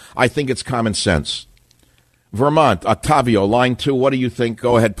conspiracy. I think it's common sense. Vermont, Octavio, line 2, what do you think?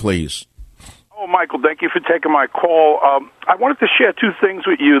 Go ahead, please. Oh, Michael, thank you for taking my call. I wanted to share two things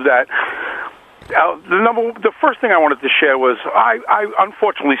with you that the first thing I wanted to share was I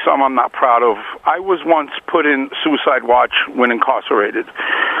unfortunately, something I'm not proud of. I was once put in suicide watch when incarcerated.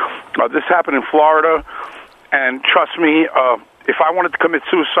 This happened in Florida, and trust me, if I wanted to commit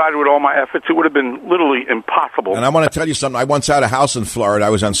suicide with all my efforts, it would have been literally impossible. And I want to tell you something. I once had a house in Florida. I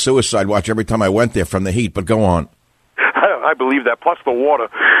was on suicide watch every time I went there from the heat, but go on. I believe that, plus the water.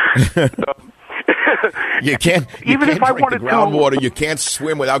 You can't drink the groundwater. You can't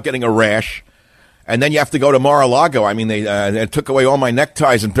swim without getting a rash. And then you have to go to Mar-a-Lago. I mean, they took away all my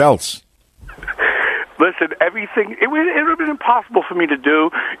neckties and belts. Listen, everything, it would have been impossible for me to do,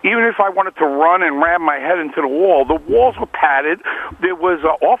 even if I wanted to run and ram my head into the wall. The walls were padded. There was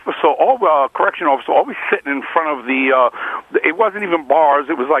an correction officer always sitting in front of it wasn't even bars,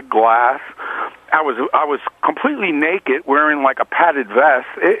 it was like glass. I was completely naked, wearing like a padded vest.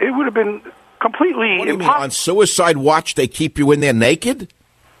 It would have been completely What do you mean, on suicide watch, they keep you in there naked?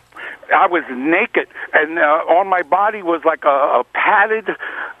 I was naked, and on my body was like a padded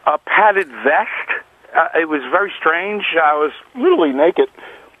vest. It was very strange. I was literally naked,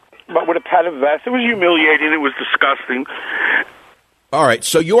 but with a padded vest. It was humiliating. It was disgusting. All right.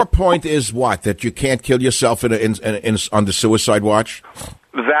 So your point is what? That you can't kill yourself on the suicide watch?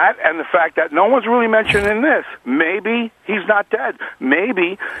 That and the fact that no one's really mentioning this. Maybe he's not dead.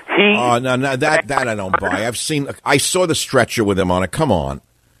 Maybe he... Oh, no, that I don't buy. I saw the stretcher with him on it. Come on.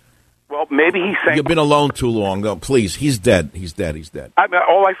 Well, maybe he's saying... You've been alone too long. No, please, he's dead. He's dead.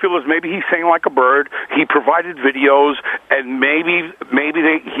 All I feel is maybe he's saying like a bird. He provided videos, and maybe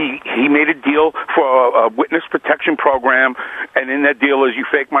he made a deal for a witness protection program, and in that deal is you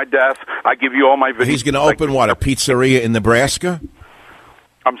fake my death, I give you all my videos. He's going to open, a pizzeria in Nebraska?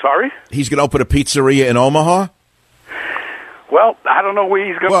 I'm sorry? He's going to open a pizzeria in Omaha? Well, I don't know where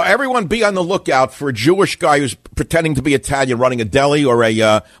he's going to... Well, everyone be on the lookout for a Jewish guy who's pretending to be Italian running a deli or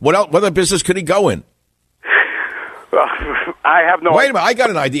what other business could he go in? I have no... Wait a minute, I got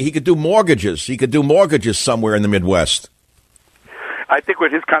an idea. He could do mortgages. He could do mortgages somewhere in the Midwest. I think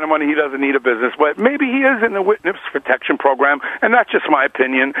with his kind of money, he doesn't need a business, but maybe he is in the witness protection program, and that's just my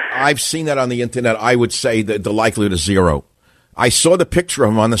opinion. I've seen that on the internet. I would say that the likelihood is zero. I saw the picture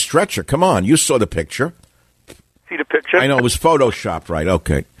of him on the stretcher. Come on, you saw the picture. See the picture? I know, it was photoshopped, right?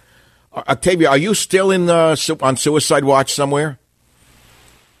 Okay. Octavia, are you still on suicide watch somewhere?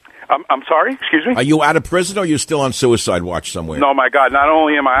 I'm sorry? Excuse me? Are you out of prison or are you still on suicide watch somewhere? No, my God. Not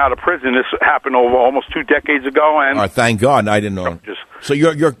only am I out of prison, this happened over almost 2 decades ago. And thank God. I didn't know. So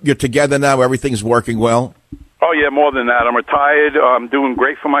you're together now? Everything's working well? Oh, yeah, more than that. I'm retired. I'm doing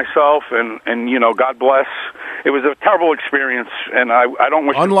great for myself, and God bless. It was a terrible experience, and I don't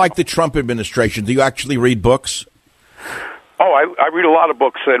wish... Unlike the Trump administration, do you actually read books? Oh, I read a lot of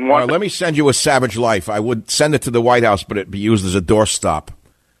books. And one... let me send you A Savage Life. I would send it to the White House, but it'd be used as a doorstop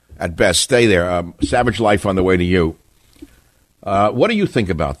at best. Stay there. Savage Life on the way to you. What do you think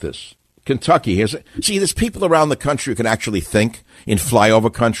about this? Kentucky. There's people around the country who can actually think in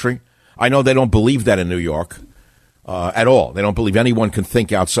flyover country. I know they don't believe that in New York at all. They don't believe anyone can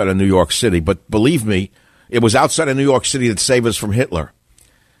think outside of New York City. But believe me, it was outside of New York City that saved us from Hitler.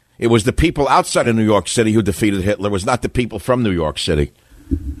 It was the people outside of New York City who defeated Hitler. It was not the people from New York City.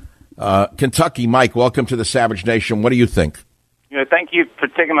 Kentucky, Mike, welcome to the Savage Nation. What do you think? Thank you for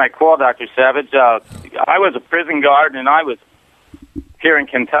taking my call, Dr. Savage. I was a prison guard, and I was here in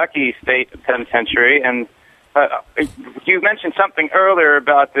Kentucky State Penitentiary, and you mentioned something earlier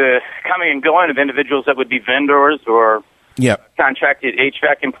about the coming and going of individuals that would be vendors or contracted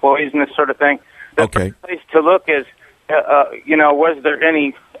HVAC employees and this sort of thing. The first place to look is, was there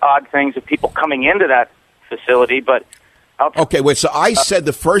any odd things of people coming into that facility? But so I said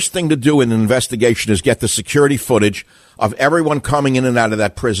the first thing to do in an investigation is get the security footage of everyone coming in and out of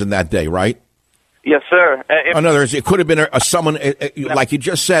that prison that day, right? Yes, sir. In other words, it could have been someone, like you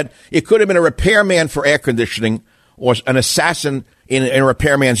just said, it could have been a repairman for air conditioning or an assassin in a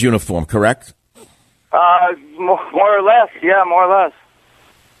repairman's uniform, correct? More or less, yeah, more or less.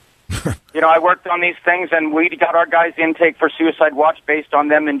 I worked on these things, and we got our guys' intake for Suicide Watch based on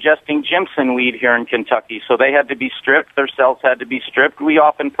them ingesting Jimson weed here in Kentucky. So they had to be stripped. Their cells had to be stripped. We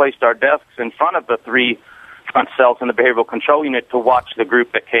often placed our desks in front of the 3 front cells in the behavioral control unit to watch the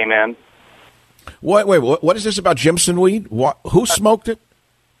group that came in. Wait, what is this about Jimson weed? Who smoked it?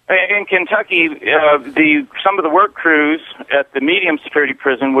 In Kentucky, some of the work crews at the medium security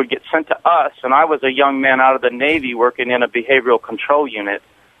prison would get sent to us, and I was a young man out of the Navy working in a behavioral control unit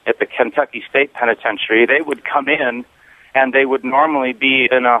at the Kentucky State Penitentiary. They would come in, and they would normally be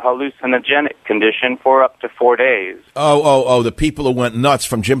in a hallucinogenic condition for up to 4 days. Oh, the people who went nuts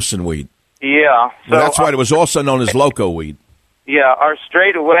from Jimson weed. Yeah. So, that's why it was also known as loco weed. Yeah, our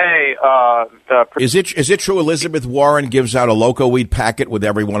straightaway... Is it true Elizabeth Warren gives out a loco weed packet with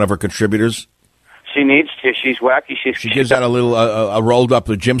every one of her contributors? She needs to. She's wacky. She gives out a little a rolled up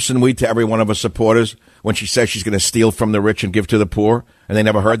of Jimson weed to every one of her supporters when she says she's going to steal from the rich and give to the poor, and they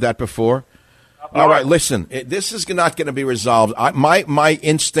never heard that before. All right, listen, this is not going to be resolved. My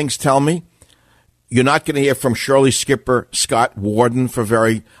instincts tell me you're not going to hear from Shirley Skipper Scott Warden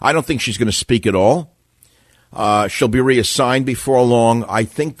I don't think she's going to speak at all. She'll be reassigned before long. I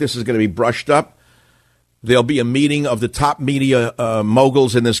think this is going to be brushed up. There'll be a meeting of the top media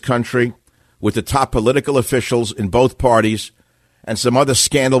moguls in this country with the top political officials in both parties, and some other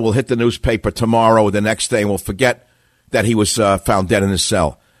scandal will hit the newspaper tomorrow or the next day, and we'll forget that he was found dead in his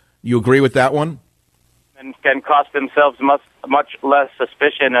cell. You agree with that one? And can cost themselves much less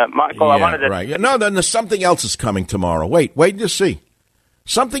suspicion. Michael, I wanted to... Right. No, then something else is coming tomorrow. Wait and see.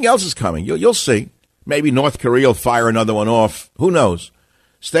 Something else is coming. You'll see. Maybe North Korea will fire another one off. Who knows?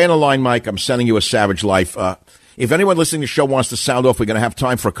 Stay on the line, Mike. I'm sending you a Savage Life. If anyone listening to the show wants to sound off, we're going to have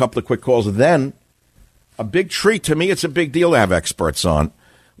time for a couple of quick calls. Then, a big treat. To me, it's a big deal to have experts on.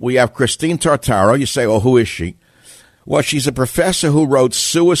 We have Christine Tartaro. You say, who is she? Well, she's a professor who wrote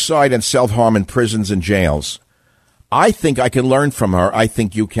Suicide and Self-Harm in Prisons and Jails. I think I can learn from her. I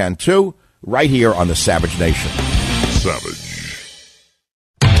think you can too, right here on the Savage Nation. Savage.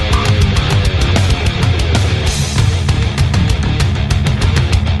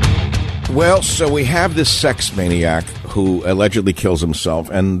 Well, so we have this sex maniac who allegedly kills himself,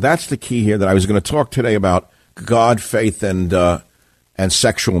 and that's the key here that I was going to talk today about God, faith, and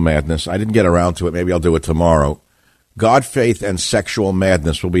sexual madness. I didn't get around to it. Maybe I'll do it tomorrow. God, faith, and sexual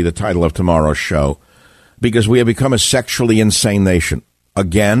madness will be the title of tomorrow's show, because we have become a sexually insane nation,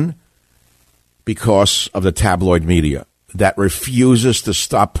 again, because of the tabloid media that refuses to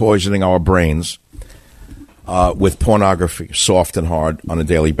stop poisoning our brains with pornography, soft and hard, on a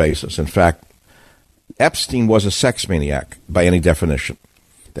daily basis. In fact, Epstein was a sex maniac by any definition.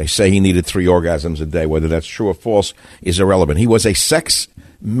 They say he needed 3 orgasms a day. Whether that's true or false is irrelevant. He was a sex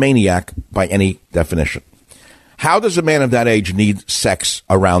maniac by any definition. How does a man of that age need sex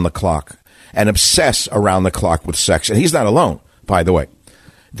around the clock and obsess around the clock with sex? And he's not alone, by the way.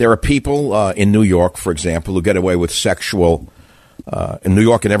 There are people in New York, for example, who get away with sexual, in New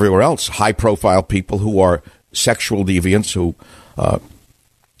York and everywhere else, high-profile people who are sexual deviants who,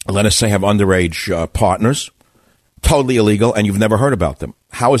 let us say, have underage partners, totally illegal, and you've never heard about them.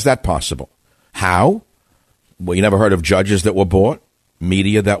 How is that possible? How? Well, you never heard of judges that were bought,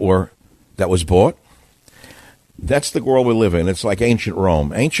 media that was bought. That's the world we live in. It's like ancient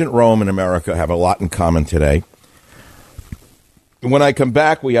Rome. Ancient Rome and America have a lot in common today. When I come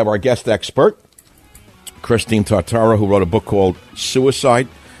back, we have our guest expert, Christine Tartaro, who wrote a book called Suicide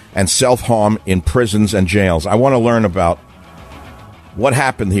and Self-Harm in Prisons and Jails. I want to learn about what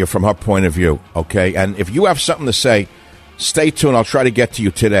happened here from her point of view, okay? And if you have something to say, stay tuned. I'll try to get to you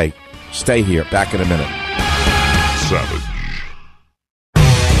today. Stay here. Back in a minute. Savage.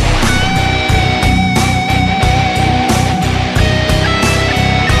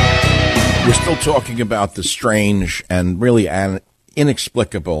 We're still talking about the strange and really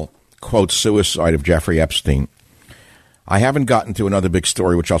inexplicable, quote, suicide of Jeffrey Epstein. I haven't gotten to another big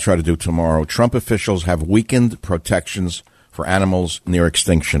story, which I'll try to do tomorrow. Trump officials have weakened protections for animals near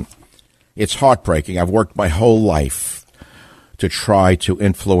extinction. It's heartbreaking. I've worked my whole life to try to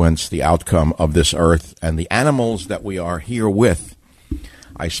influence the outcome of this earth and the animals that we are here with.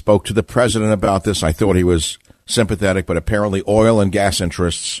 I spoke to the president about this. I thought he was sympathetic, but apparently oil and gas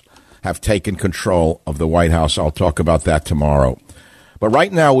interests have taken control of the White House. I'll talk about that tomorrow. But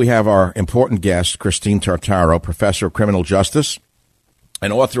right now we have our important guest, Christine Tartaro, professor of criminal justice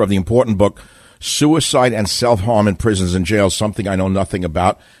and author of the important book, Suicide and Self-Harm in Prisons and Jails, something I know nothing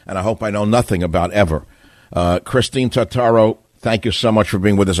about, and I hope I know nothing about ever. Christine Tartaro, thank you so much for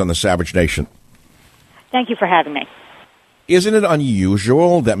being with us on the Savage Nation. Thank you for having me. Isn't it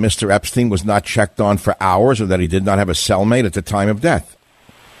unusual that Mr. Epstein was not checked on for hours or that he did not have a cellmate at the time of death?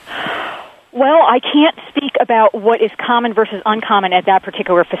 Well, I can't speak about what is common versus uncommon at that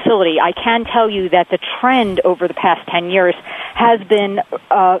particular facility. I can tell you that the trend over the past 10 years has been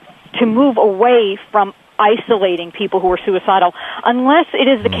to move away from isolating people who are suicidal, unless it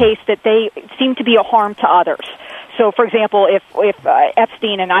is the case that they seem to be a harm to others. So, for example, if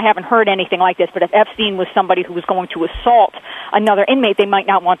Epstein, and I haven't heard anything like this, but if Epstein was somebody who was going to assault another inmate, they might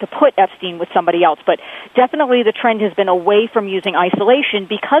not want to put Epstein with somebody else. But definitely the trend has been away from using isolation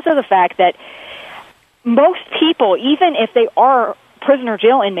because of the fact that most people, even if they are prisoner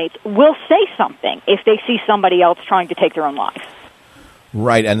jail inmates, will say something if they see somebody else trying to take their own life.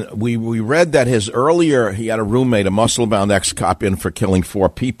 Right, and we read that he had a roommate, a muscle-bound ex-cop in for killing 4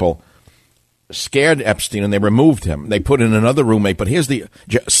 people, scared Epstein, and they removed him. They put in another roommate, but here's the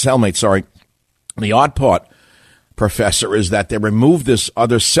cellmate, sorry. The odd part, Professor, is that they removed this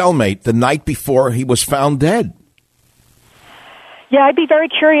other cellmate the night before he was found dead. Yeah, I'd be very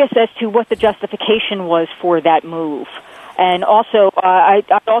curious as to what the justification was for that move. And also, I'd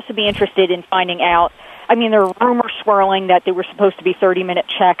also be interested in finding out, I mean, there are rumors swirling that they were supposed to be 30-minute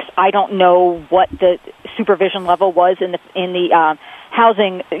checks. I don't know what the supervision level was in the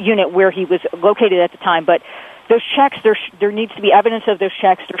housing unit where he was located at the time, but those checks, there needs to be evidence of those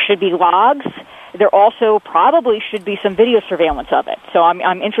checks. There should be logs. There also probably should be some video surveillance of it. So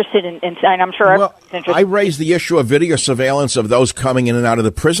I'm interested in and I'm sure everyone's interested. I raised the issue of video surveillance of those coming in and out of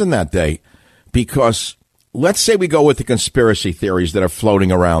the prison that day because let's say we go with the conspiracy theories that are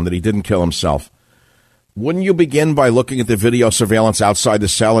floating around that he didn't kill himself. Wouldn't you begin by looking at the video surveillance outside the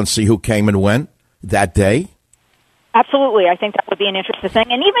cell and see who came and went that day? Absolutely. I think that would be an interesting thing.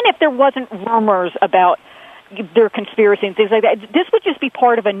 And even if there wasn't rumors about their conspiracy and things like that, this would just be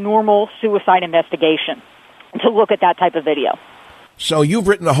part of a normal suicide investigation to look at that type of video. So you've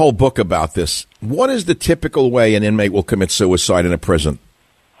written a whole book about this. What is the typical way an inmate will commit suicide in a prison?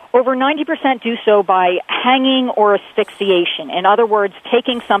 Over 90% do so by hanging or asphyxiation. In other words,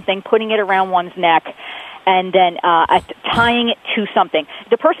 taking something, putting it around one's neck, and then tying it to something.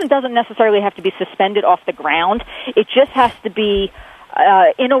 The person doesn't necessarily have to be suspended off the ground. It just has to be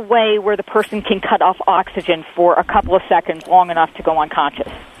in a way where the person can cut off oxygen for a couple of seconds, long enough to go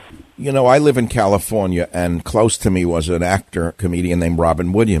unconscious. You know, I live in California, and close to me was an actor, comedian named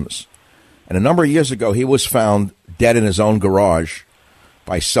Robin Williams. And a number of years ago, he was found dead in his own garage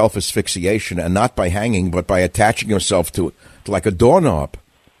by self-asphyxiation, and not by hanging, but by attaching himself to like a doorknob.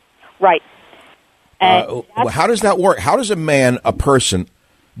 Right. How does that work? How does a person,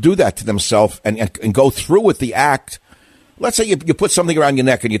 do that to themselves and go through with the act? Let's say you put something around your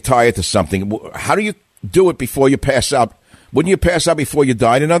neck and you tie it to something. How do you do it before you pass out? Wouldn't you pass out before you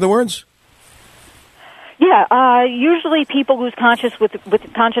died, in other words? Yeah, usually people lose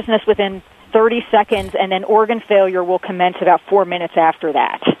consciousness within 30 seconds, and then organ failure will commence about 4 minutes after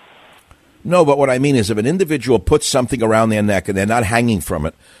that. No, but what I mean is if an individual puts something around their neck and they're not hanging from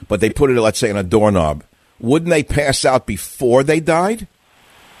it, but they put it, let's say, on a doorknob, wouldn't they pass out before they died?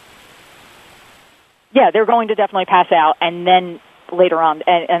 Yeah, they're going to definitely pass out, and then later on,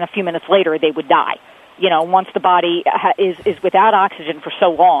 and a few minutes later, they would die. You know, once the body is without oxygen for so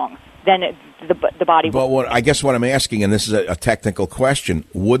long, then the body... But I guess what I'm asking, and this is a technical question,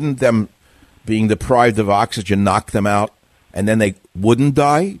 wouldn't them being deprived of oxygen knock them out, and then they wouldn't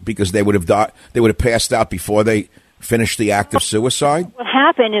die because they would have died? They would have passed out before they finished the act of suicide? What will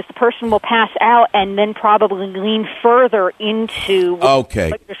happen is the person will pass out and then probably lean further into okay.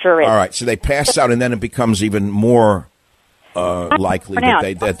 what the sure is. All right, so they pass out, and then it becomes even more likely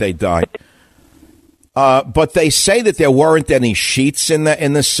that they died. But they say that there weren't any sheets in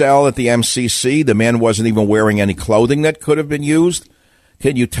the cell at the MCC. The man wasn't even wearing any clothing that could have been used.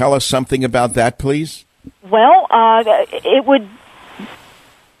 Can you tell us something about that, please? Well, it would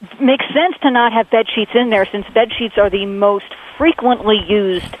make sense to not have bed sheets in there, since bed sheets are the most frequently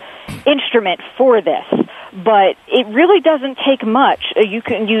used instrument for this. But it really doesn't take much. You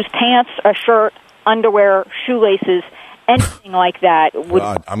can use pants, a shirt, underwear, shoelaces, anything like that.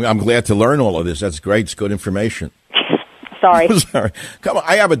 I'm glad to learn all of this. That's great. It's good information. Sorry. Sorry. Come on.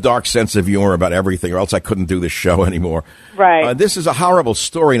 I have a dark sense of humor about everything, or else I couldn't do this show anymore. Right. This is a horrible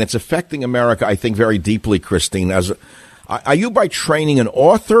story, and it's affecting America, I think, very deeply, Christine. Are you by training an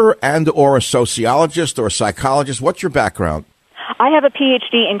author and or a sociologist or a psychologist? What's your background? I have a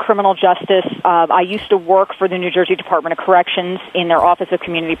PhD in criminal justice. I used to work for the New Jersey Department of Corrections in their Office of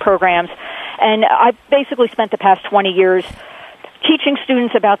Community Programs, and I basically spent the past 20 years teaching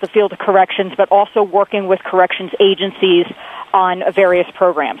students about the field of corrections, but also working with corrections agencies on various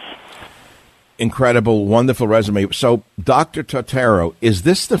programs. Incredible, wonderful resume. So, Dr. Tartaro, is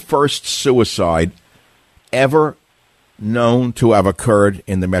this the first suicide ever known to have occurred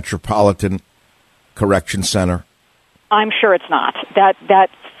in the Metropolitan Correction Center? I'm sure it's not.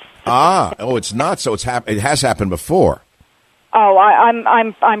 It's not. So it has happened before. Oh,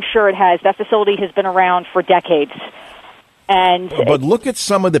 I'm sure it has. That facility has been around for decades. But look at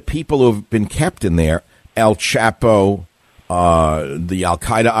some of the people who've been kept in there: El Chapo, the Al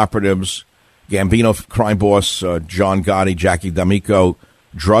Qaeda operatives, Gambino crime boss John Gotti, Jackie D'Amico,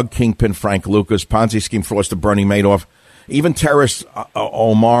 drug kingpin Frank Lucas, Ponzi scheme fraudster Bernie Madoff, even terrorists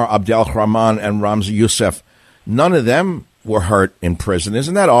Omar Abdel Rahman and Ramzi Youssef. None of them were hurt in prison.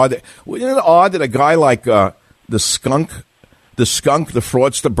 Isn't that odd? Isn't it odd that a guy like the skunk, the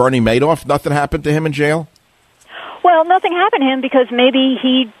fraudster Bernie Madoff, nothing happened to him in jail? Well, nothing happened to him because maybe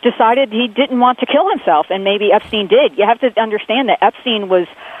he decided he didn't want to kill himself, and maybe Epstein did. You have to understand that Epstein was,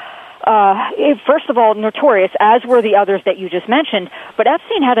 first of all, notorious, as were the others that you just mentioned, but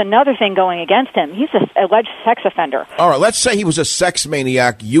Epstein had another thing going against him. He's an alleged sex offender. All right, let's say he was a sex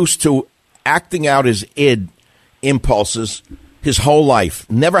maniac used to acting out his id impulses his whole life,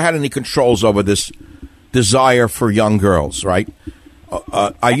 never had any controls over this desire for young girls, right?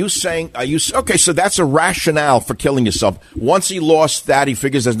 Are you okay? So that's a rationale for killing yourself. Once he lost that, he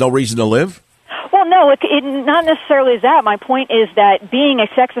figures there's no reason to live. Well, no, it not necessarily is that. My point is that being a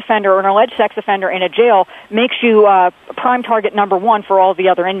sex offender or an alleged sex offender in a jail makes you prime target number one for all the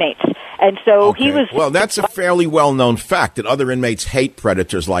other inmates. And so he was. Well, that's a fairly well-known fact that other inmates hate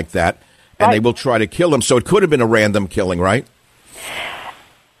predators like that, and they will try to kill them. So it could have been a random killing, right?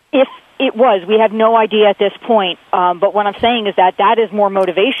 If it was, we have no idea at this point. But what I'm saying is that is more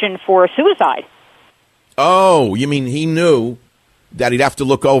motivation for suicide. Oh, you mean he knew that he'd have to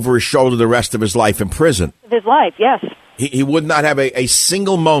look over his shoulder the rest of his life in prison? His life, yes. He would not have a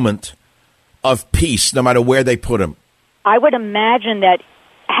single moment of peace, no matter where they put him. I would imagine that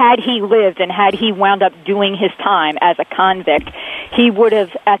had he lived and had he wound up doing his time as a convict, he would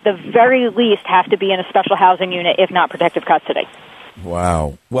have, at the very least, have to be in a special housing unit, if not protective custody.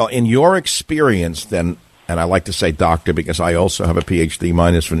 Wow. Well, in your experience, then, and I like to say doctor because I also have a PhD.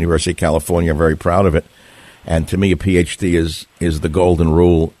 Mine is from the University of California. I'm very proud of it. And to me, a PhD is the golden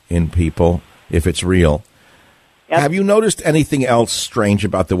rule in people, if it's real. Yep. Have you noticed anything else strange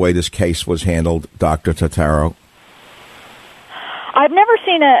about the way this case was handled, Dr. Tartaro? I've never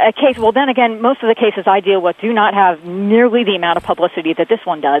seen a case, well, then again, most of the cases I deal with do not have nearly the amount of publicity that this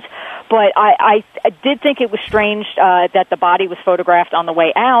one does. But I did think it was strange that the body was photographed on the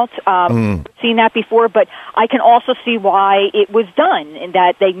way out. Seen that before, but I can also see why it was done, in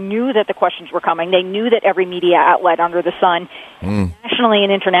that they knew that the questions were coming. They knew that every media outlet under the sun, nationally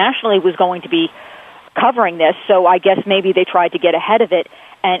and internationally, was going to be covering this. So I guess maybe they tried to get ahead of it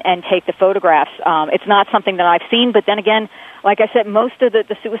and take the photographs. It's not something that I've seen, but then again, like I said, most of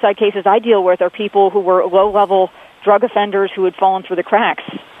the suicide cases I deal with are people who were low-level drug offenders who had fallen through the cracks.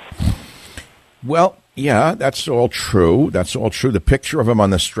 Well, yeah, that's all true. That's all true. The picture of him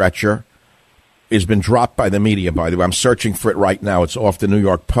on the stretcher has been dropped by the media, by the way. I'm searching for it right now. It's off the New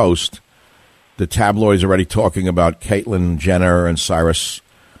York Post. The tabloids are already talking about Caitlyn Jenner and Cyrus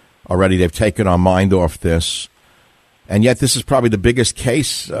already. They've taken our mind off this. And yet this is probably the biggest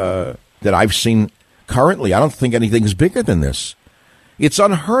case that I've seen currently. I don't think anything's bigger than this. It's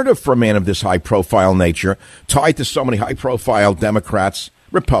unheard of for a man of this high-profile nature, tied to so many high-profile Democrats,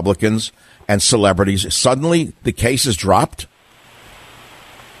 Republicans, and celebrities. Suddenly, the case is dropped?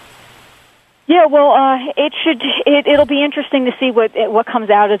 Yeah, well, it'll be interesting to see what comes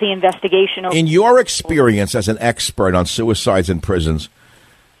out of the investigation. In your experience as an expert on suicides in prisons,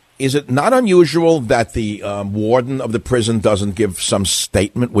 is it not unusual that the warden of the prison doesn't give some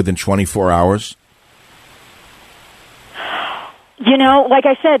statement within 24 hours? You know, like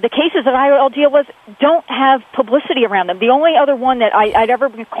I said, the cases that I'll deal with don't have publicity around them. The only other one that I'd ever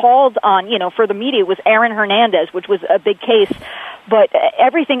been called on, for the media was Aaron Hernandez, which was a big case. But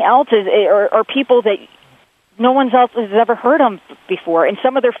everything else are people that no one else has ever heard of before, and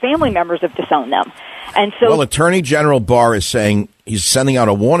some of their family members have disowned them. And so, well, Attorney General Barr is saying he's sending out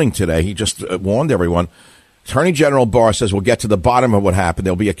a warning today. He just warned everyone. Attorney General Barr says we'll get to the bottom of what happened.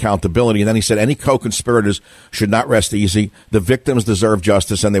 There'll be accountability. And then he said any co-conspirators should not rest easy. The victims deserve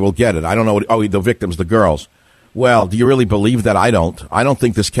justice, and they will get it. I don't know. The victims, the girls. Well, do you really believe that? I don't. I don't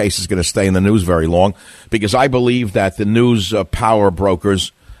think this case is going to stay in the news very long, because I believe that the news power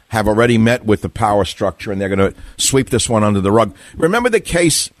brokers have already met with the power structure, and they're going to sweep this one under the rug. Remember the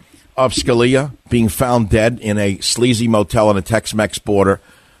case of Scalia being found dead in a sleazy motel on a Tex-Mex border,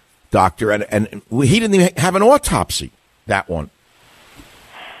 doctor, and he didn't even have an autopsy, that one.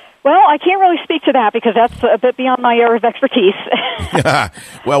 Well, I can't really speak to that because that's a bit beyond my area of expertise.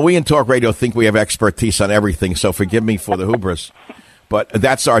 Well, we in Talk Radio think we have expertise on everything, so forgive me for the hubris. But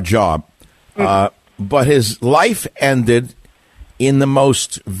that's our job. But his life ended in the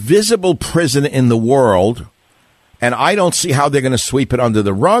most visible prison in the world, and I don't see how they're going to sweep it under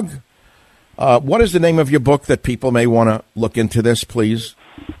the rug. What is the name of your book that people may want to look into this, please?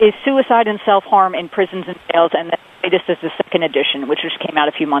 Is Suicide and Self-Harm in Prisons and Jails, and the latest is the second edition, which just came out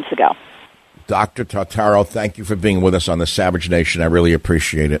a few months ago. Dr. Tartaro, thank you for being with us on the Savage Nation. I really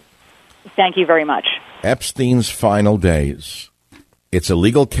appreciate it. Thank you very much. Epstein's final days. It's a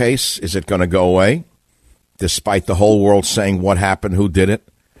legal case. Is it going to go away? Despite the whole world saying what happened, who did it?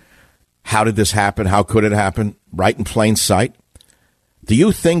 How did this happen? How could it happen? Right in plain sight. Do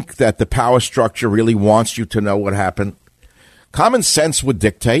you think that the power structure really wants you to know what happened? Common sense would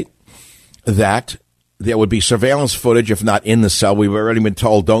dictate that there would be surveillance footage, if not in the cell. We've already been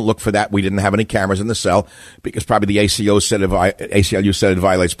told, don't look for that. We didn't have any cameras in the cell because probably the ACLU said it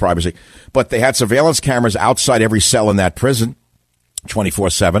violates privacy. But they had surveillance cameras outside every cell in that prison,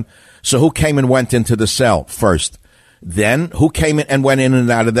 24/7. So who came and went into the cell first? Then who came in and went in and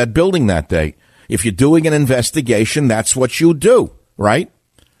out of that building that day? If you're doing an investigation, that's what you do, right?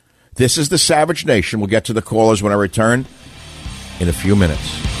 This is the Savage Nation. We'll get to the callers when I return in a few minutes.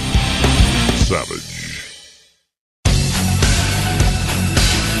 Savage.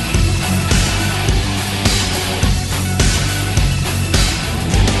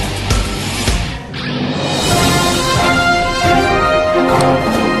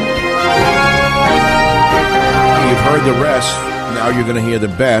 You've heard the rest. Now you're going to hear the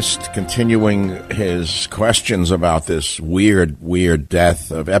best, continuing his questions about this weird death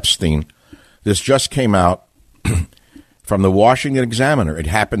of Epstein. This just came out from the Washington Examiner. It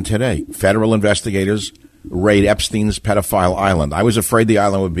happened today. Federal investigators raid Epstein's pedophile island. I was afraid the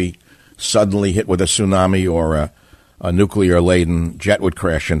island would be suddenly hit with a tsunami or a nuclear-laden jet would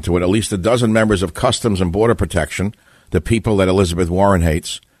crash into it. At least a dozen members of Customs and Border Protection, the people that Elizabeth Warren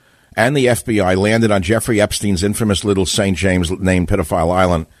hates, and the FBI landed on Jeffrey Epstein's infamous Little St. James named Pedophile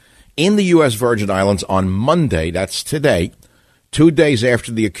Island in the U.S. Virgin Islands on Monday, that's today, 2 days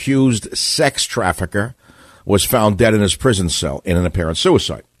after the accused sex trafficker was found dead in his prison cell in an apparent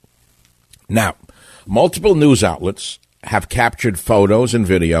suicide. Now, multiple news outlets have captured photos and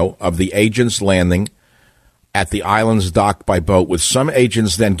video of the agents landing at the island's dock by boat, with some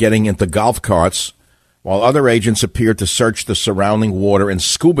agents then getting into golf carts while other agents appeared to search the surrounding water in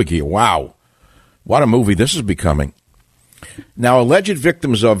scuba gear. Wow. What a movie this is becoming. Now, alleged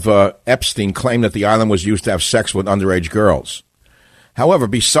victims of Epstein claim that the island was used to have sex with underage girls. However,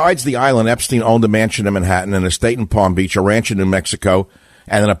 besides the island, Epstein owned a mansion in Manhattan, an estate in Palm Beach, a ranch in New Mexico,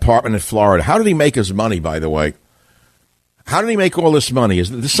 and an apartment in Florida. How did he make his money, by the way? How did he make all this money?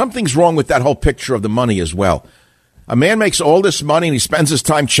 Something's wrong with that whole picture of the money as well. A man makes all this money and he spends his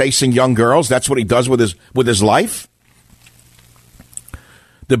time chasing young girls. That's what he does with his life.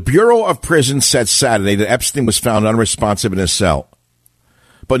 The Bureau of Prisons said Saturday that Epstein was found unresponsive in his cell.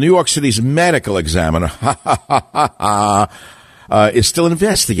 But New York City's medical examiner is still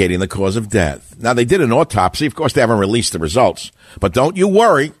investigating the cause of death. Now, they did an autopsy. Of course, they haven't released the results. But don't you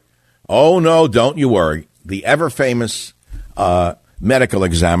worry. Oh, no, don't you worry. The ever-famous medical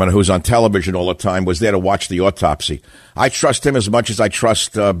examiner, who's on television all the time, was there to watch the autopsy. I trust him as much as I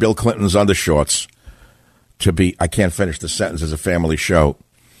trust Bill Clinton's undershorts to be. I can't finish the sentence as a family show.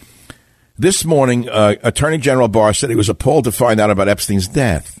 This morning, Attorney General Barr said he was appalled to find out about Epstein's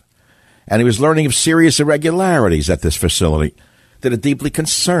death, and he was learning of serious irregularities at this facility that are deeply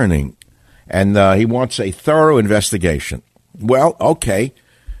concerning, and he wants a thorough investigation. Well, okay.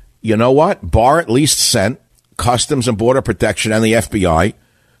 You know what? Barr at least sent Customs and Border Protection and the FBI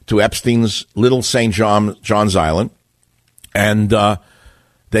to Epstein's Little St. John's Island, and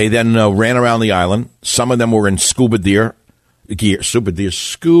they then ran around the island. Some of them were in scuba gear,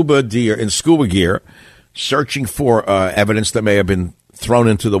 searching for evidence that may have been thrown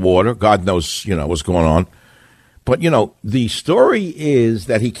into the water. God knows, what's going on. But, the story is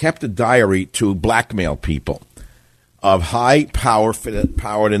that he kept a diary to blackmail people of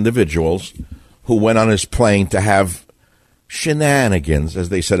high-powered individuals who went on his plane to have shenanigans, as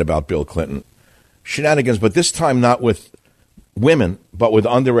they said about Bill Clinton. Shenanigans, but this time not with women, but with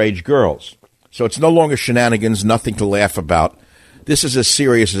underage girls. So it's no longer shenanigans, nothing to laugh about. This is as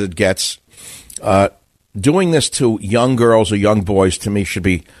serious as it gets. Doing this to young girls or young boys, to me, should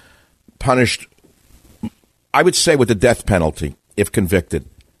be punished, I would say, with the death penalty, if convicted.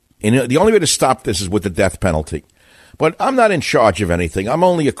 And the only way to stop this is with the death penalty. But I'm not in charge of anything. I'm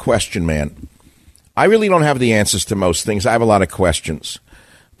only a question man. I really don't have the answers to most things. I have a lot of questions.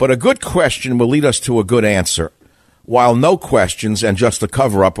 But a good question will lead us to a good answer, while no questions and just a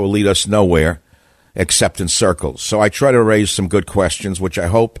cover-up will lead us nowhere except in circles. So I try to raise some good questions, which I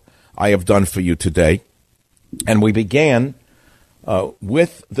hope I have done for you today. And we began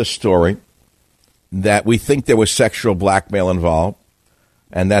with the story that we think there was sexual blackmail involved,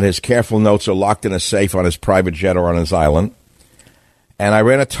 and that his careful notes are locked in a safe on his private jet or on his island. And I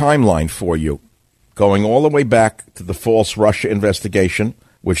ran a timeline for you, going all the way back to the false Russia investigation,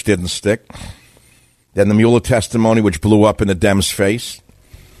 which didn't stick, then the Mueller testimony, which blew up in the Dems' face,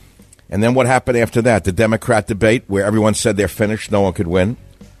 and then what happened after that? The Democrat debate, where everyone said they're finished, no one could win.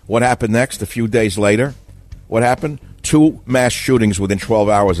 What happened next? A few days later, what happened? 2 mass shootings within 12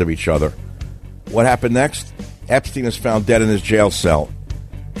 hours of each other. What happened next? Epstein is found dead in his jail cell.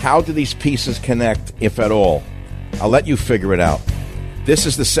 How do these pieces connect, if at all? I'll let you figure it out. This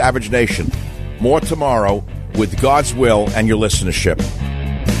is the Savage Nation. More tomorrow with God's will and your listenership.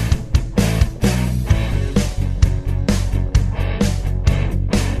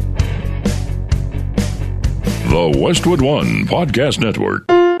 The Westwood One Podcast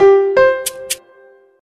Network.